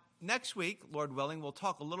 Now, next week, Lord willing, we'll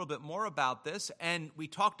talk a little bit more about this, and we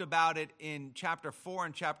talked about it in chapter 4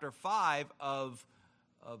 and chapter 5 of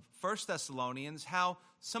 1 Thessalonians, how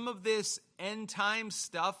some of this end time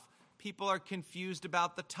stuff, people are confused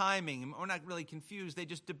about the timing. Or not really confused, they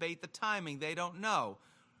just debate the timing. They don't know.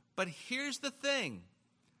 But here's the thing.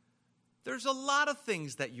 There's a lot of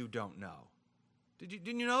things that you don't know.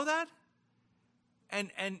 Didn't you know that?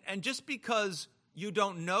 And just because you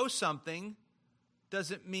don't know something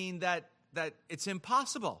doesn't mean that it's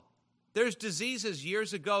impossible. There's diseases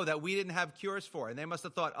years ago that we didn't have cures for, and they must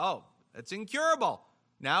have thought, oh, it's incurable.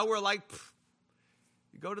 Now we're like,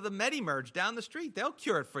 you go to the MediMerge down the street, they'll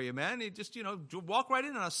cure it for you, man. You just, walk right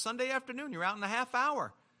in on a Sunday afternoon. You're out in a half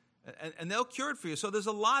hour, and they'll cure it for you. So there's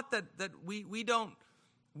a lot that we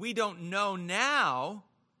don't know now,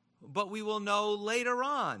 but we will know later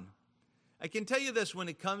on. I can tell you this when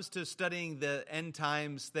it comes to studying the end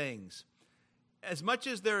times things. As much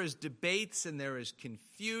as there is debates and there is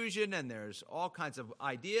confusion and there's all kinds of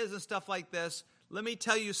ideas and stuff like this, let me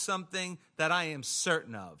tell you something that I am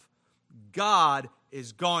certain of. God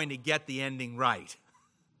is going to get the ending right.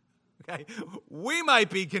 Okay? We might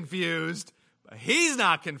be confused, but he's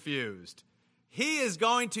not confused. He is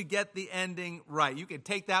going to get the ending right. You can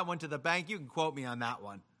take that one to the bank. You can quote me on that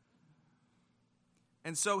one.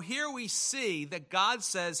 And so here we see that God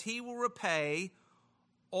says he will repay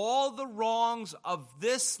all the wrongs of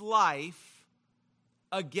this life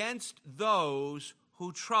against those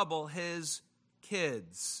who trouble his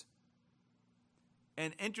kids.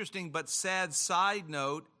 An interesting but sad side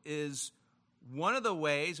note is one of the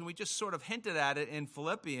ways, and we just sort of hinted at it in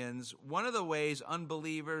Philippians, one of the ways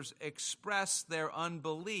unbelievers express their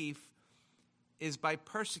unbelief is by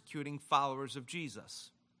persecuting followers of Jesus.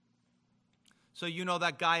 So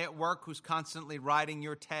that guy at work who's constantly riding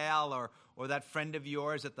your tail, or that friend of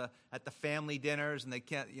yours at the family dinners, and they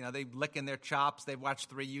can't, they licking their chops. They've watched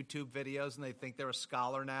 3 YouTube videos and they think they're a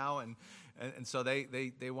scholar now, and so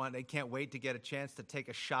they can't wait to get a chance to take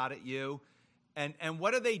a shot at you. And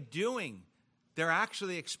what are they doing? They're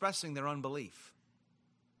actually expressing their unbelief.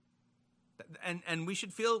 And we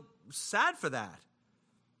should feel sad for that.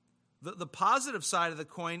 The positive side of the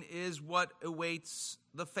coin is what awaits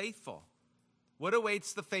the faithful. What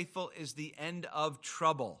awaits the faithful is the end of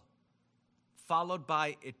trouble, followed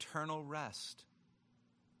by eternal rest.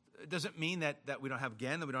 It doesn't mean that we don't have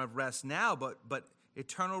that we don't have rest now, but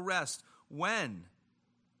eternal rest. When?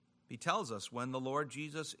 He tells us when the Lord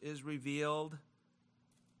Jesus is revealed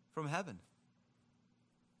from heaven.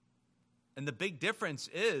 And the big difference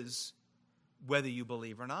is whether you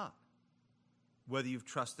believe or not, whether you've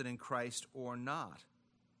trusted in Christ or not.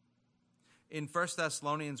 In 1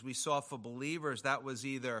 Thessalonians, we saw for believers that was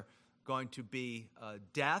either going to be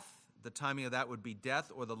death. The timing of that would be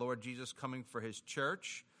death, or the Lord Jesus coming for his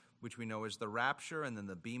church, which we know is the rapture, and then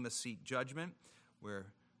the Bema Seat judgment, where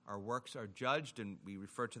our works are judged, and we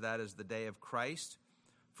refer to that as the day of Christ.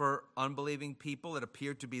 For unbelieving people, it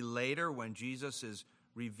appeared to be later when Jesus is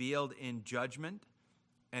revealed in judgment.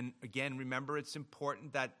 And again, remember, it's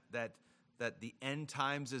important that the end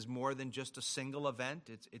times is more than just a single event.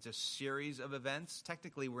 It's a series of events.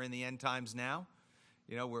 Technically, we're in the end times now.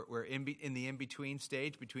 We're in the in-between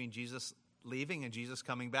stage between Jesus leaving and Jesus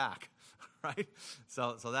coming back, right?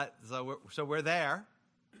 So we're there.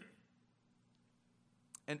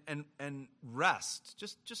 And rest.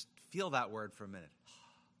 Just feel that word for a minute.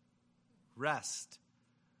 Rest.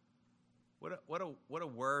 What a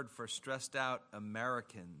word for stressed out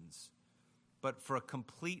Americans. But for a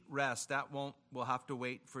complete rest, we'll have to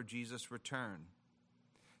wait for Jesus' return.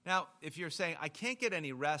 Now, if you're saying, I can't get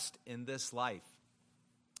any rest in this life,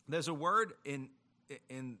 there's a word in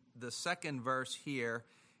the second verse here,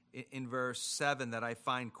 in verse 7, that I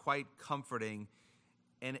find quite comforting,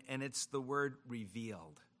 and it's the word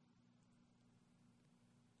revealed.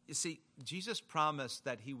 You see, Jesus promised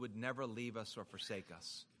that he would never leave us or forsake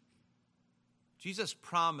us. Jesus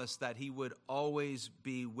promised that he would always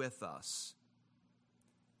be with us.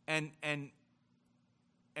 And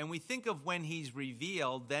we think of when he's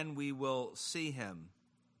revealed, then we will see him.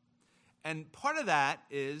 And part of that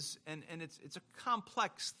is, and it's a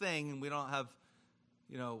complex thing, and we don't have,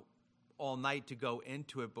 all night to go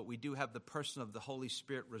into it, but we do have the person of the Holy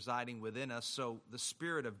Spirit residing within us. So the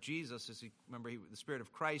Spirit of Jesus, the Spirit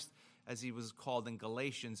of Christ, as he was called in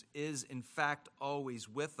Galatians, is in fact always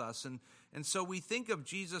with us. And so we think of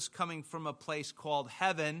Jesus coming from a place called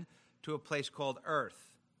heaven to a place called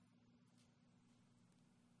earth.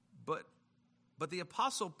 But the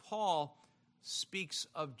Apostle Paul speaks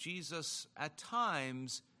of Jesus at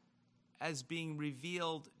times as being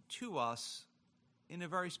revealed to us in a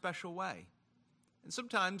very special way. And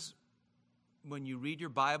sometimes when you read your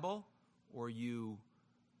Bible, or you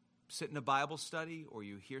sit in a Bible study, or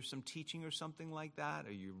you hear some teaching or something like that,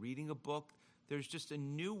 or you're reading a book, there's just a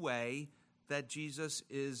new way that Jesus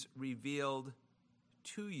is revealed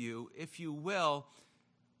to you. If you will,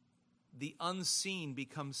 the unseen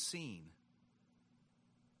becomes seen.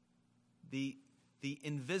 The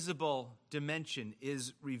invisible dimension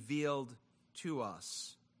is revealed to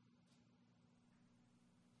us.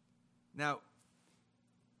 Now,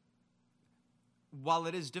 while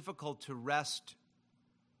it is difficult to rest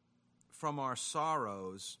from our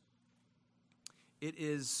sorrows, it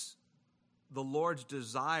is the Lord's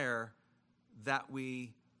desire that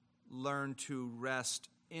we learn to rest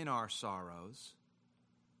in our sorrows,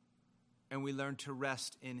 and we learn to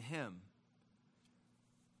rest in him.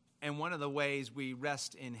 And one of the ways we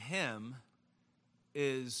rest in him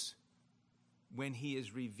is when he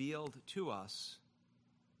is revealed to us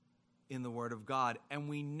in the Word of God, and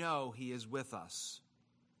we know he is with us.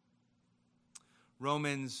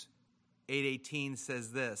 Romans 8:18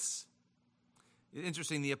 says this.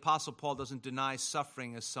 Interesting, the Apostle Paul doesn't deny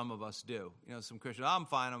suffering as some of us do. Some Christians, I'm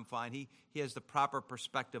fine. He has the proper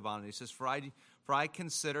perspective on it. He says, For I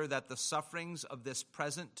consider that the sufferings of this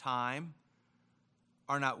present time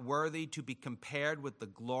are not worthy to be compared with the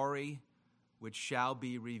glory which shall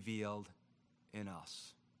be revealed in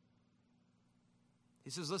us. He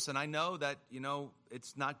says, listen, I know that,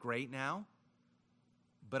 it's not great now,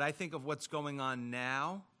 but I think of what's going on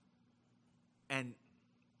now, and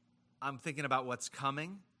I'm thinking about what's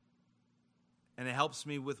coming, and it helps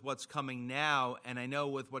me with what's coming now, and I know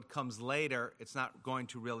with what comes later, it's not going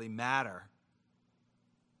to really matter.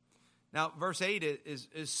 Now, verse 8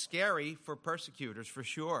 is scary for persecutors, for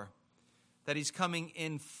sure, that he's coming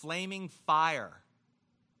in flaming fire.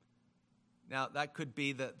 Now, that could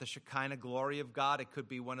be the Shekinah glory of God. It could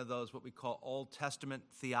be one of those, what we call Old Testament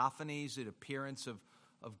theophanies, the appearance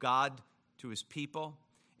of God to his people.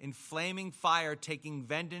 In flaming fire, taking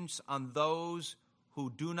vengeance on those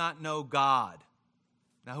who do not know God.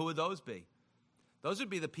 Now, who would those be? Those would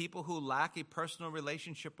be the people who lack a personal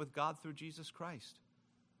relationship with God through Jesus Christ.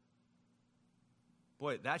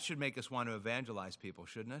 Boy, that should make us want to evangelize people,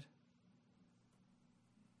 shouldn't it?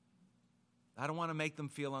 I don't want to make them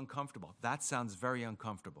feel uncomfortable. That sounds very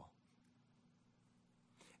uncomfortable.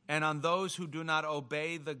 And on those who do not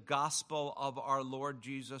obey the gospel of our Lord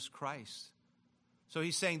Jesus Christ. So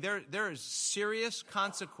he's saying there is serious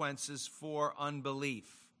consequences for unbelief.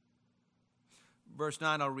 Verse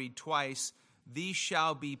 9, I'll read twice. These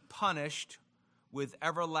shall be punished with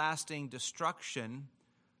everlasting destruction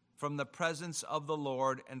from the presence of the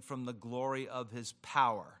Lord and from the glory of his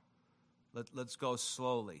power. Let's go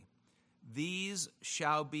slowly. These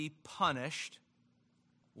shall be punished.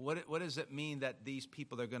 What does it mean that these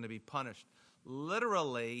people are going to be punished?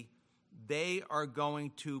 Literally, they are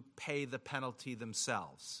going to pay the penalty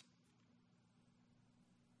themselves.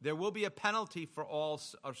 There will be a penalty for all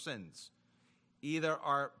our sins. Either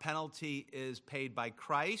our penalty is paid by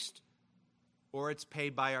Christ or it's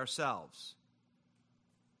paid by ourselves.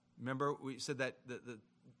 Remember, we said that it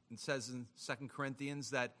says in 2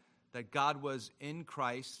 Corinthians that God was in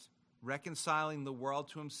Christ, reconciling the world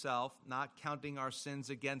to himself, not counting our sins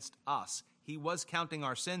against us. He was counting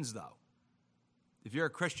our sins, though. If you're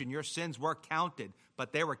a Christian, your sins were counted,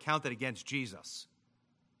 but they were counted against Jesus.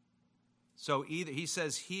 So either he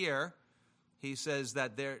says here, he says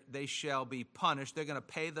that they shall be punished. They're going to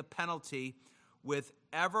pay the penalty with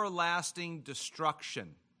everlasting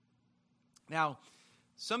destruction. Now,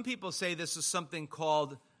 some people say this is something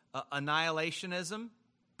called annihilationism,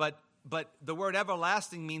 But the word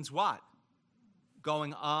everlasting means what?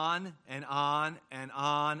 Going on and on and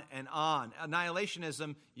on and on.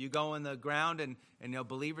 Annihilationism, you go in the ground and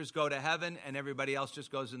believers go to heaven and everybody else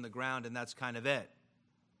just goes in the ground, and that's kind of it.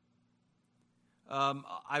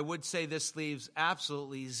 I would say this leaves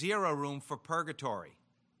absolutely zero room for purgatory.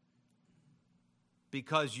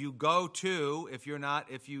 Because you go to, if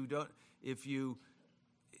you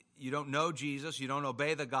don't know Jesus, you don't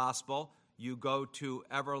obey the gospel, you go to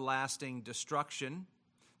everlasting destruction.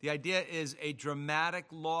 The idea is a dramatic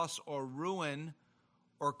loss or ruin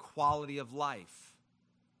or quality of life.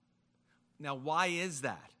 Now, why is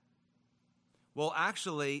that? Well,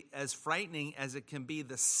 actually, as frightening as it can be,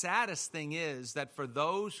 the saddest thing is that for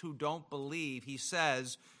those who don't believe, he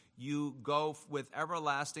says, you go with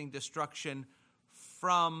everlasting destruction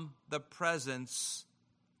from the presence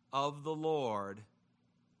of the Lord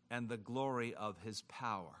and the glory of his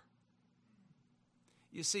power.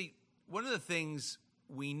 You see, one of the things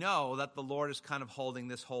we know that the Lord is kind of holding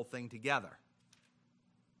this whole thing together.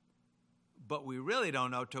 But we really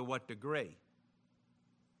don't know to what degree.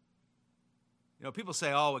 People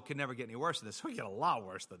say, oh, it could never get any worse than this. We get a lot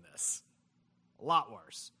worse than this. A lot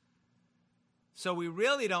worse. So we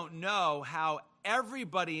really don't know how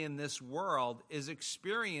everybody in this world is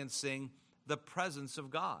experiencing the presence of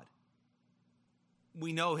God.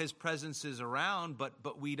 We know his presence is around,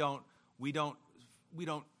 but we don't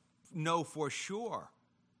know for sure.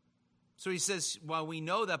 So he says, while we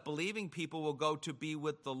know that believing people will go to be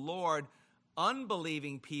with the Lord,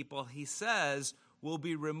 unbelieving people, he says, will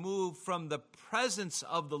be removed from the presence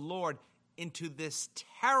of the Lord into this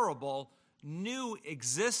terrible new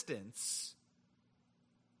existence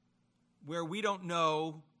where we don't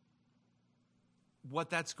know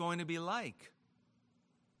what that's going to be like.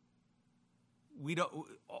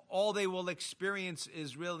 All they will experience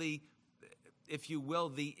is really, if you will,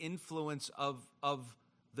 the influence of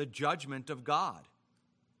the judgment of God.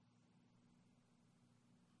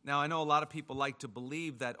 Now, I know a lot of people like to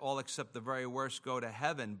believe that all except the very worst go to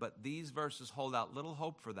heaven, but these verses hold out little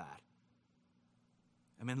hope for that.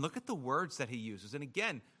 I mean, look at the words that he uses. And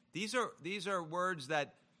again, these are words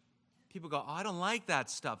that people go, oh, I don't like that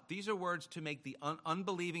stuff. These are words to make the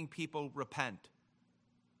unbelieving people repent.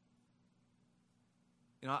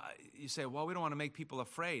 You say, well, we don't want to make people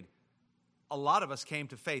afraid. A lot of us came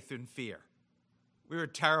to faith in fear. We were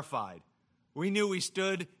terrified. We knew we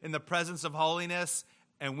stood in the presence of holiness,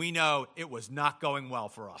 and we know it was not going well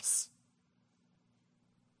for us.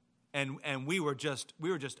 And we were just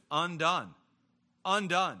undone.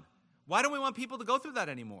 Why don't we want people to go through that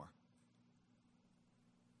anymore?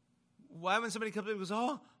 Why when somebody comes in and goes,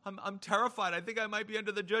 oh, I'm terrified. I think I might be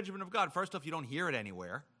under the judgment of God. First off, you don't hear it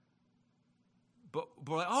anywhere. But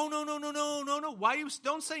oh, no. Why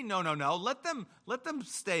don't say no. Let them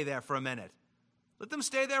stay there for a minute. Let them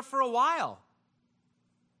stay there for a while.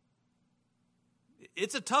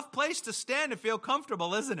 It's a tough place to stand and feel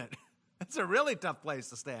comfortable, isn't it? It's a really tough place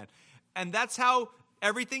to stand. And that's how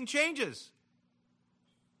everything changes.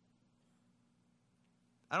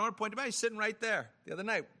 I don't want to point him out. He's sitting right there the other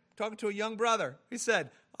night, talking to a young brother. He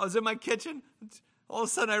said, I was in my kitchen. All of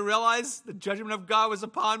a sudden I realized the judgment of God was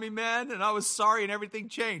upon me, man, and I was sorry and everything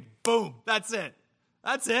changed. Boom. That's it.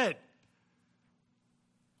 That's it.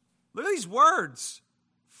 Look at these words.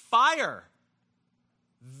 Fire.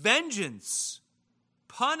 Vengeance.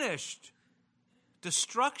 Punished.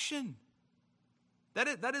 Destruction.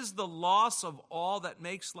 That is the loss of all that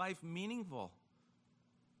makes life meaningful.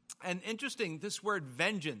 And interesting, this word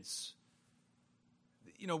vengeance.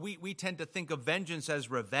 We tend to think of vengeance as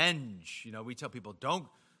revenge. We tell people, don't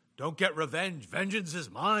get revenge. Vengeance is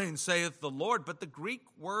mine, saith the Lord. But the Greek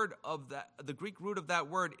root of that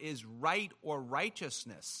word is right or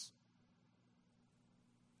righteousness.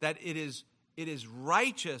 That it is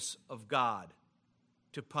righteous of God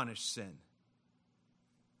to punish sin.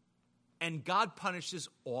 And God punishes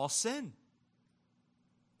all sin,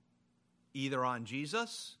 either on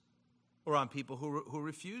Jesus or on people who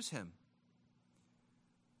refuse him.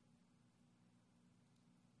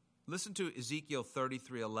 Listen to Ezekiel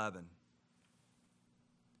 33:11.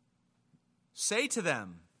 Say to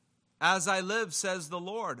them, as I live, says the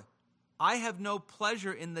Lord, I have no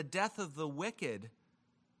pleasure in the death of the wicked,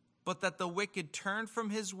 but that the wicked turn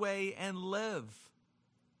from his way and live.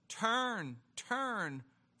 Turn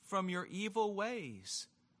from your evil ways.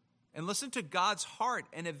 And listen to God's heart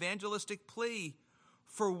and evangelistic plea.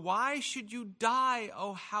 For why should you die,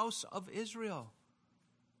 O house of Israel?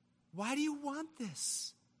 Why do you want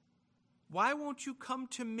this? Why won't you come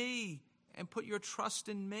to me and put your trust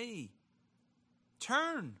in me?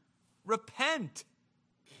 Turn, repent,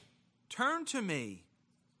 turn to me.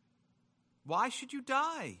 Why should you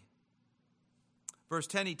die? Verse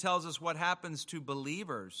 10, he tells us what happens to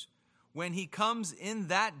believers when he comes in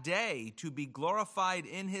that day to be glorified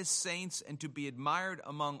in his saints and to be admired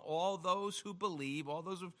among all those who believe, all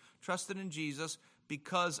those who've trusted in Jesus,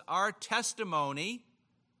 because our testimony,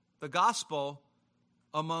 the gospel,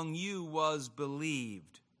 among you was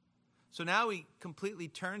believed. So now he completely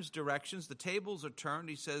turns directions. The tables are turned.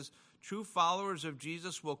 He says, true followers of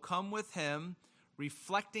Jesus will come with him,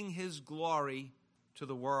 reflecting his glory to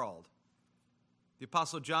the world. The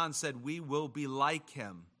Apostle John said, we will be like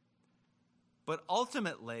him. But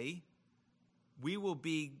ultimately, we will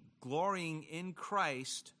be glorying in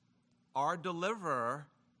Christ, our deliverer,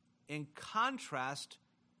 in contrast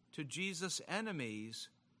to Jesus' enemies,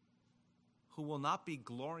 who will not be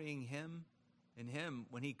glorying in him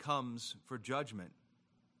when he comes for judgment.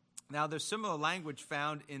 Now, there's similar language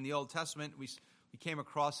found in the Old Testament. We came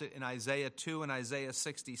across it in Isaiah 2 and Isaiah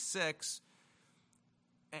 66.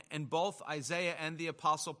 And both Isaiah and the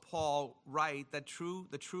Apostle Paul write that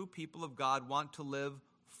the true people of God want to live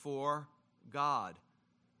for God.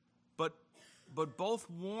 But both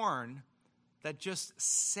warn that just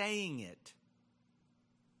saying it,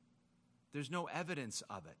 there's no evidence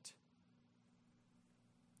of it.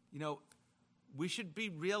 You know, we should be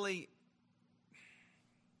very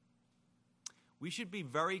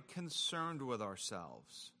concerned with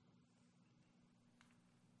ourselves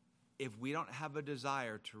if we don't have a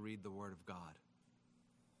desire to read the Word of God.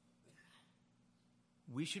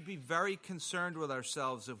 We should be very concerned with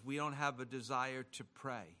ourselves if we don't have a desire to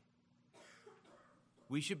pray.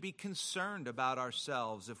 We should be concerned about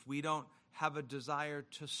ourselves if we don't have a desire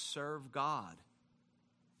to serve God,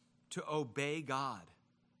 to obey God.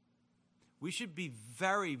 We should be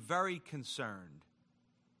very, very concerned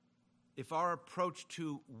if our approach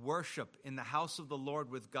to worship in the house of the Lord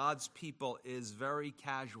with God's people is very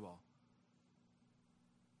casual.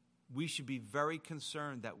 We should be very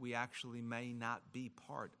concerned that we actually may not be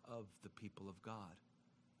part of the people of God.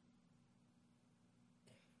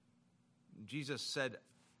 Jesus said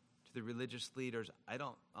to the religious leaders,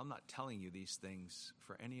 I'm not telling you these things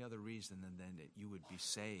for any other reason than that you would be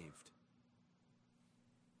saved.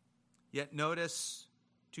 Yet notice,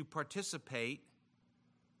 to participate,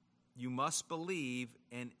 you must believe,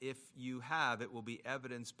 and if you have, it will be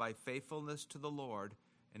evidenced by faithfulness to the Lord,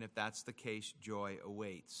 and if that's the case, joy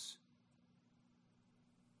awaits.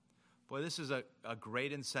 Boy, this is a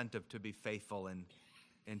great incentive to be faithful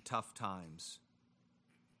in tough times.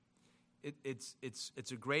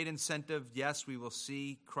 It's a great incentive. Yes, we will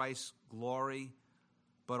see Christ's glory,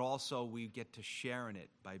 but also we get to share in it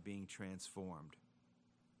by being transformed.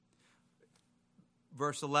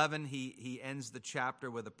 Verse 11, he ends the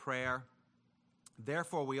chapter with a prayer.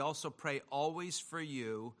 Therefore, we also pray always for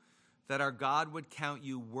you, that our God would count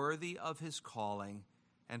you worthy of his calling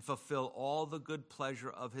and fulfill all the good pleasure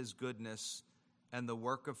of his goodness and the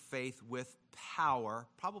work of faith with power,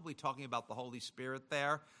 probably talking about the Holy Spirit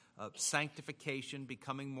there, sanctification,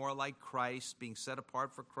 becoming more like Christ, being set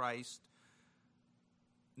apart for Christ.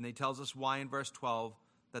 And he tells us why in verse 12,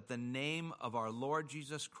 that the name of our Lord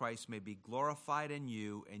Jesus Christ may be glorified in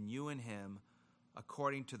you and you in him,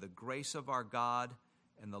 according to the grace of our God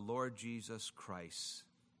and the Lord Jesus Christ.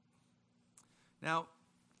 Now,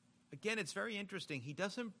 again, it's very interesting. He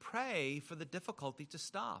doesn't pray for the difficulty to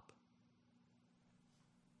stop,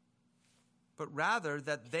 but rather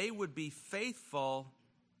that they would be faithful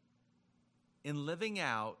in living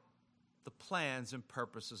out the plans and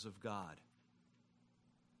purposes of God.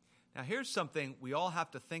 Now, here's something we all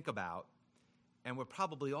have to think about, and we're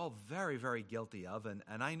probably all very, very guilty of, and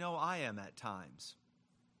I know I am at times.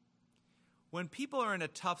 When people are in a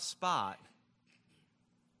tough spot,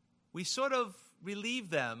 we sort of relieve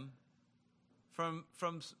them from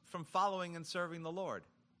following and serving the Lord.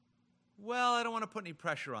 Well, I don't want to put any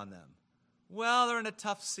pressure on them. Well, they're in a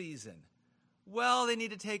tough season. Well, they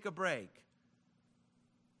need to take a break.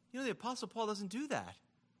 You know, the Apostle Paul doesn't do that.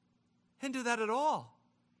 He didn't do that at all.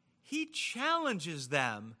 He challenges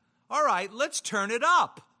them. All right, let's turn it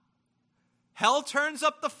up. Hell turns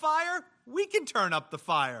up the fire. We can turn up the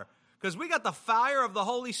fire because we got the fire of the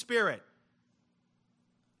Holy Spirit.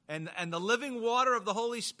 And the living water of the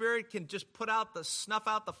Holy Spirit can just snuff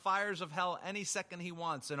out the fires of hell any second he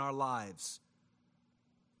wants in our lives.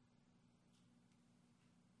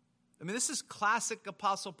 I mean, this is classic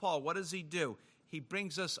Apostle Paul. What does he do? He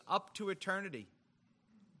brings us up to eternity.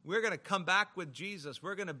 We're going to come back with Jesus.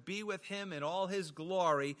 We're going to be with him in all his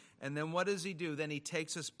glory. And then what does he do? Then he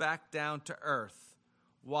takes us back down to earth.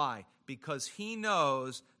 Why? Because he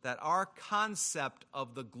knows that our concept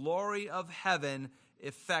of the glory of heaven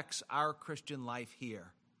affects our Christian life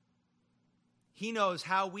here. He knows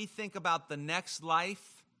how we think about the next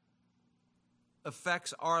life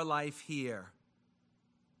affects our life here.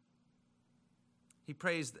 He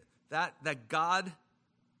prays that God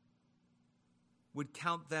would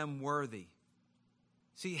count them worthy.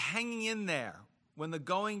 See, hanging in there when the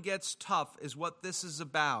going gets tough is what this is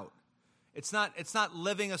about. It's not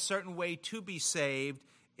living a certain way to be saved.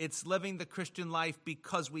 It's living the Christian life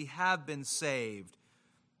because we have been saved.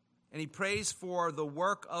 And he prays for the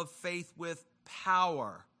work of faith with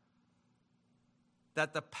power,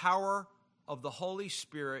 that the power of the Holy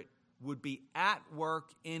Spirit would be at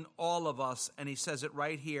work in all of us. And he says it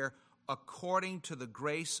right here, according to the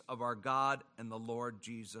grace of our God and the Lord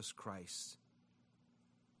Jesus Christ.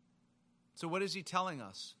 So what is he telling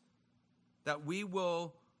us? That we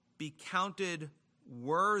will be counted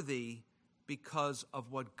worthy because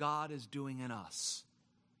of what God is doing in us.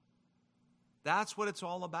 That's what it's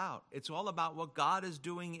all about. It's all about what God is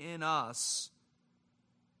doing in us.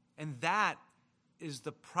 And that is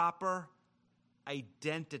the proper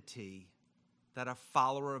identity that a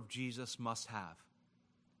follower of Jesus must have.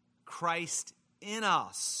 Christ in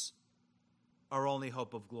us, our only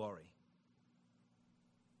hope of glory.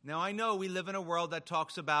 Now, I know we live in a world that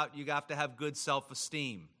talks about you have to have good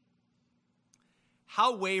self-esteem.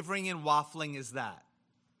 How wavering and waffling is that?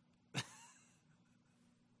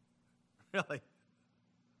 Really?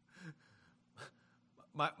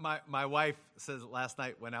 My wife says last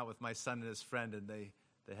night went out with my son and his friend, and they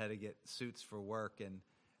had to get suits for work,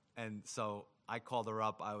 and so I called her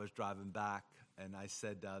up. I was driving back, and I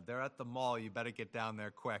said, they're at the mall. You better get down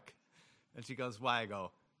there quick. And she goes, why? I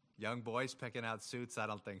go, young boys picking out suits? I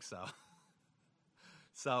don't think so.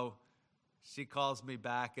 So she calls me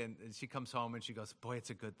back, and she comes home, and she goes, boy, it's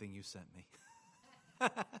a good thing you sent me.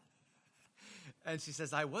 And she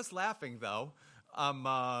says, I was laughing, though.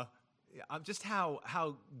 I'm just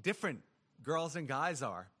how different girls and guys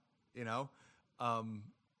are,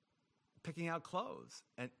 picking out clothes.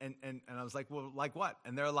 And I was like, well, like what?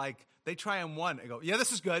 And they're like, they try on one. I go, yeah,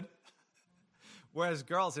 this is good. Whereas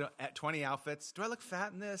girls, at 20 outfits, do I look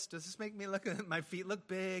fat in this? Does this make me my feet look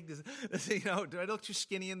big? Do I look too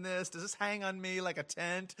skinny in this? Does this hang on me like a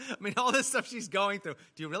tent? I mean, all this stuff she's going through.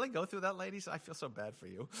 Do you really go through that, ladies? I feel so bad for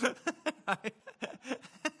you.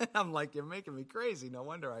 I'm like, you're making me crazy. No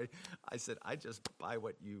wonder I said, I just buy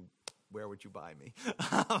what you wear, what you buy me.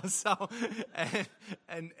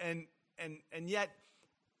 And yet,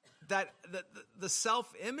 that the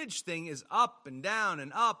self-image thing is up and down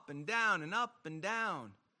and up and down and up and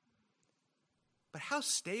down. But how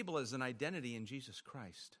stable is an identity in Jesus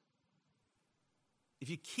Christ? If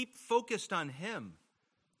you keep focused on him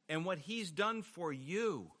and what he's done for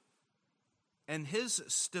you and his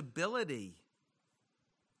stability.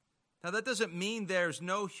 Now, that doesn't mean there's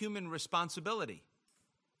no human responsibility.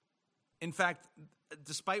 In fact,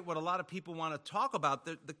 despite what a lot of people want to talk about,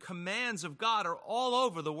 the commands of God are all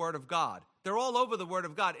over the Word of God. They're all over the Word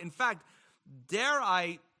of God. In fact, dare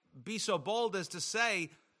I be so bold as to say,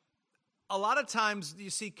 a lot of times you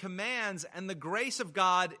see commands and the grace of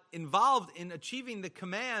God involved in achieving the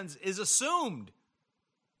commands is assumed.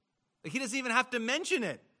 Like he doesn't even have to mention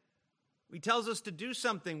it. He tells us to do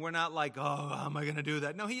something. We're not like, oh, how am I going to do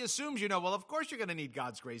that? No, he assumes well, of course you're going to need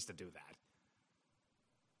God's grace to do that.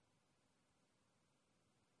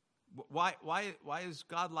 Why is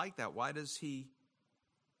God like that? Why does he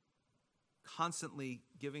constantly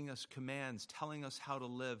giving us commands, telling us how to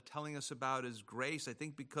live, telling us about his grace? I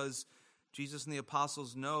think because Jesus and the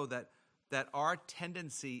apostles know that our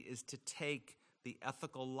tendency is to take the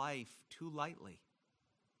ethical life too lightly.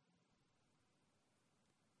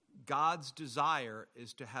 God's desire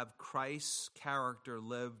is to have Christ's character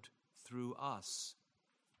lived through us.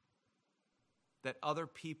 That other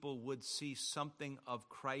people would see something of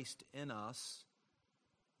Christ in us,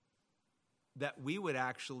 that we would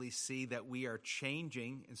actually see that we are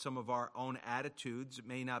changing in some of our own attitudes. It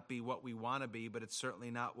may not be what we want to be, but it's certainly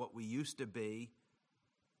not what we used to be.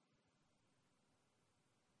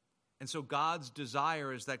 And so God's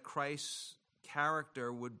desire is that Christ's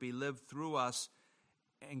character would be lived through us,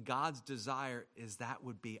 and God's desire is that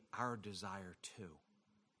would be our desire too.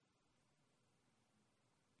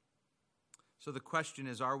 So the question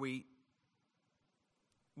is, are we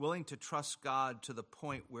willing to trust God to the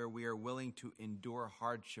point where we are willing to endure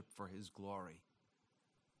hardship for his glory?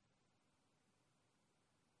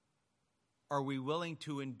 Are we willing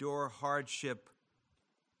to endure hardship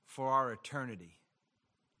for our eternity?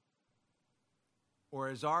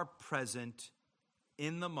 Or is our present,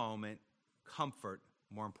 in the moment, comfort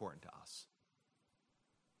more important to us?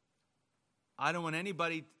 I don't want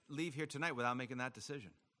anybody to leave here tonight without making that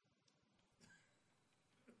decision.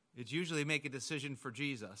 It's usually make a decision for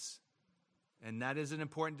Jesus. And that is an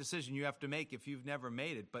important decision you have to make if you've never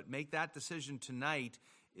made it. But make that decision tonight.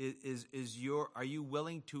 Are you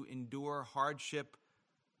willing to endure hardship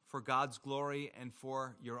for God's glory and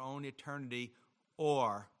for your own eternity?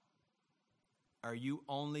 Or are you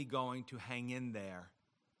only going to hang in there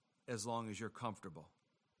as long as you're comfortable?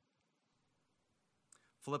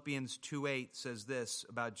 Philippians 2:8 says this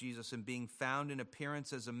about Jesus: and being found in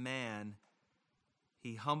appearance as a man,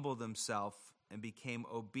 he humbled himself and became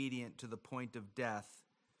obedient to the point of death,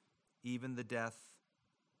 even the death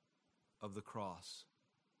of the cross.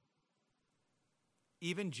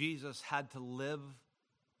 Even Jesus had to live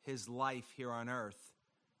his life here on earth,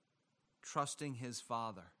 trusting his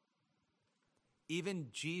Father. Even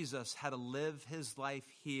Jesus had to live his life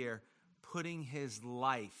here, putting his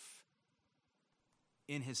life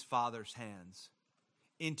in his Father's hands.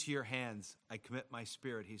 Into your hands I commit my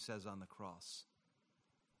spirit, he says on the cross.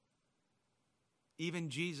 Even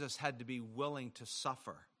Jesus had to be willing to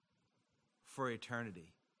suffer for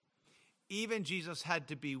eternity. Even Jesus had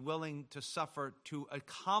to be willing to suffer to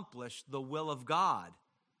accomplish the will of God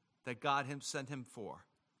that God sent him for.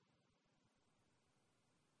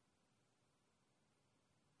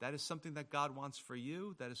 That is something that God wants for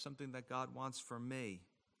you. That is something that God wants for me.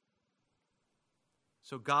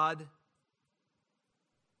 So God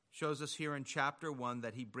shows us here in chapter 1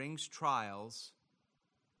 that he brings trials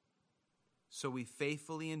so we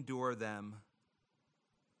faithfully endure them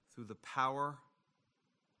through the power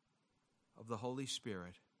of the Holy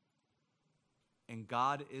Spirit. And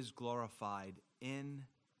God is glorified in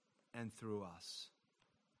and through us.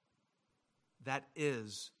 That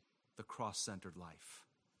is the cross-centered life.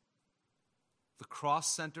 The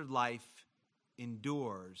cross-centered life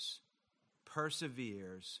endures,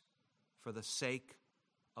 perseveres for the sake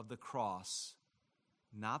of the cross,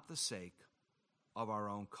 not the sake of our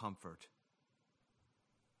own comfort.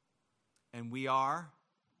 And we are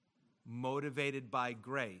motivated by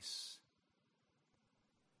grace.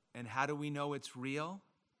 And how do we know it's real?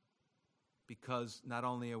 Because not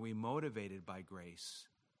only are we motivated by grace,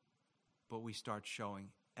 but we start showing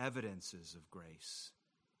evidences of grace.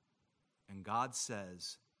 And God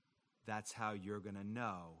says that's how you're going to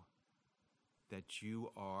know that you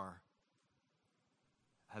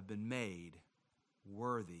have been made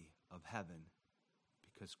worthy of heaven,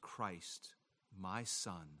 because Christ, my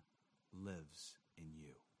Son, lives in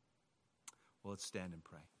you. Well, let's stand and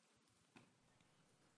pray.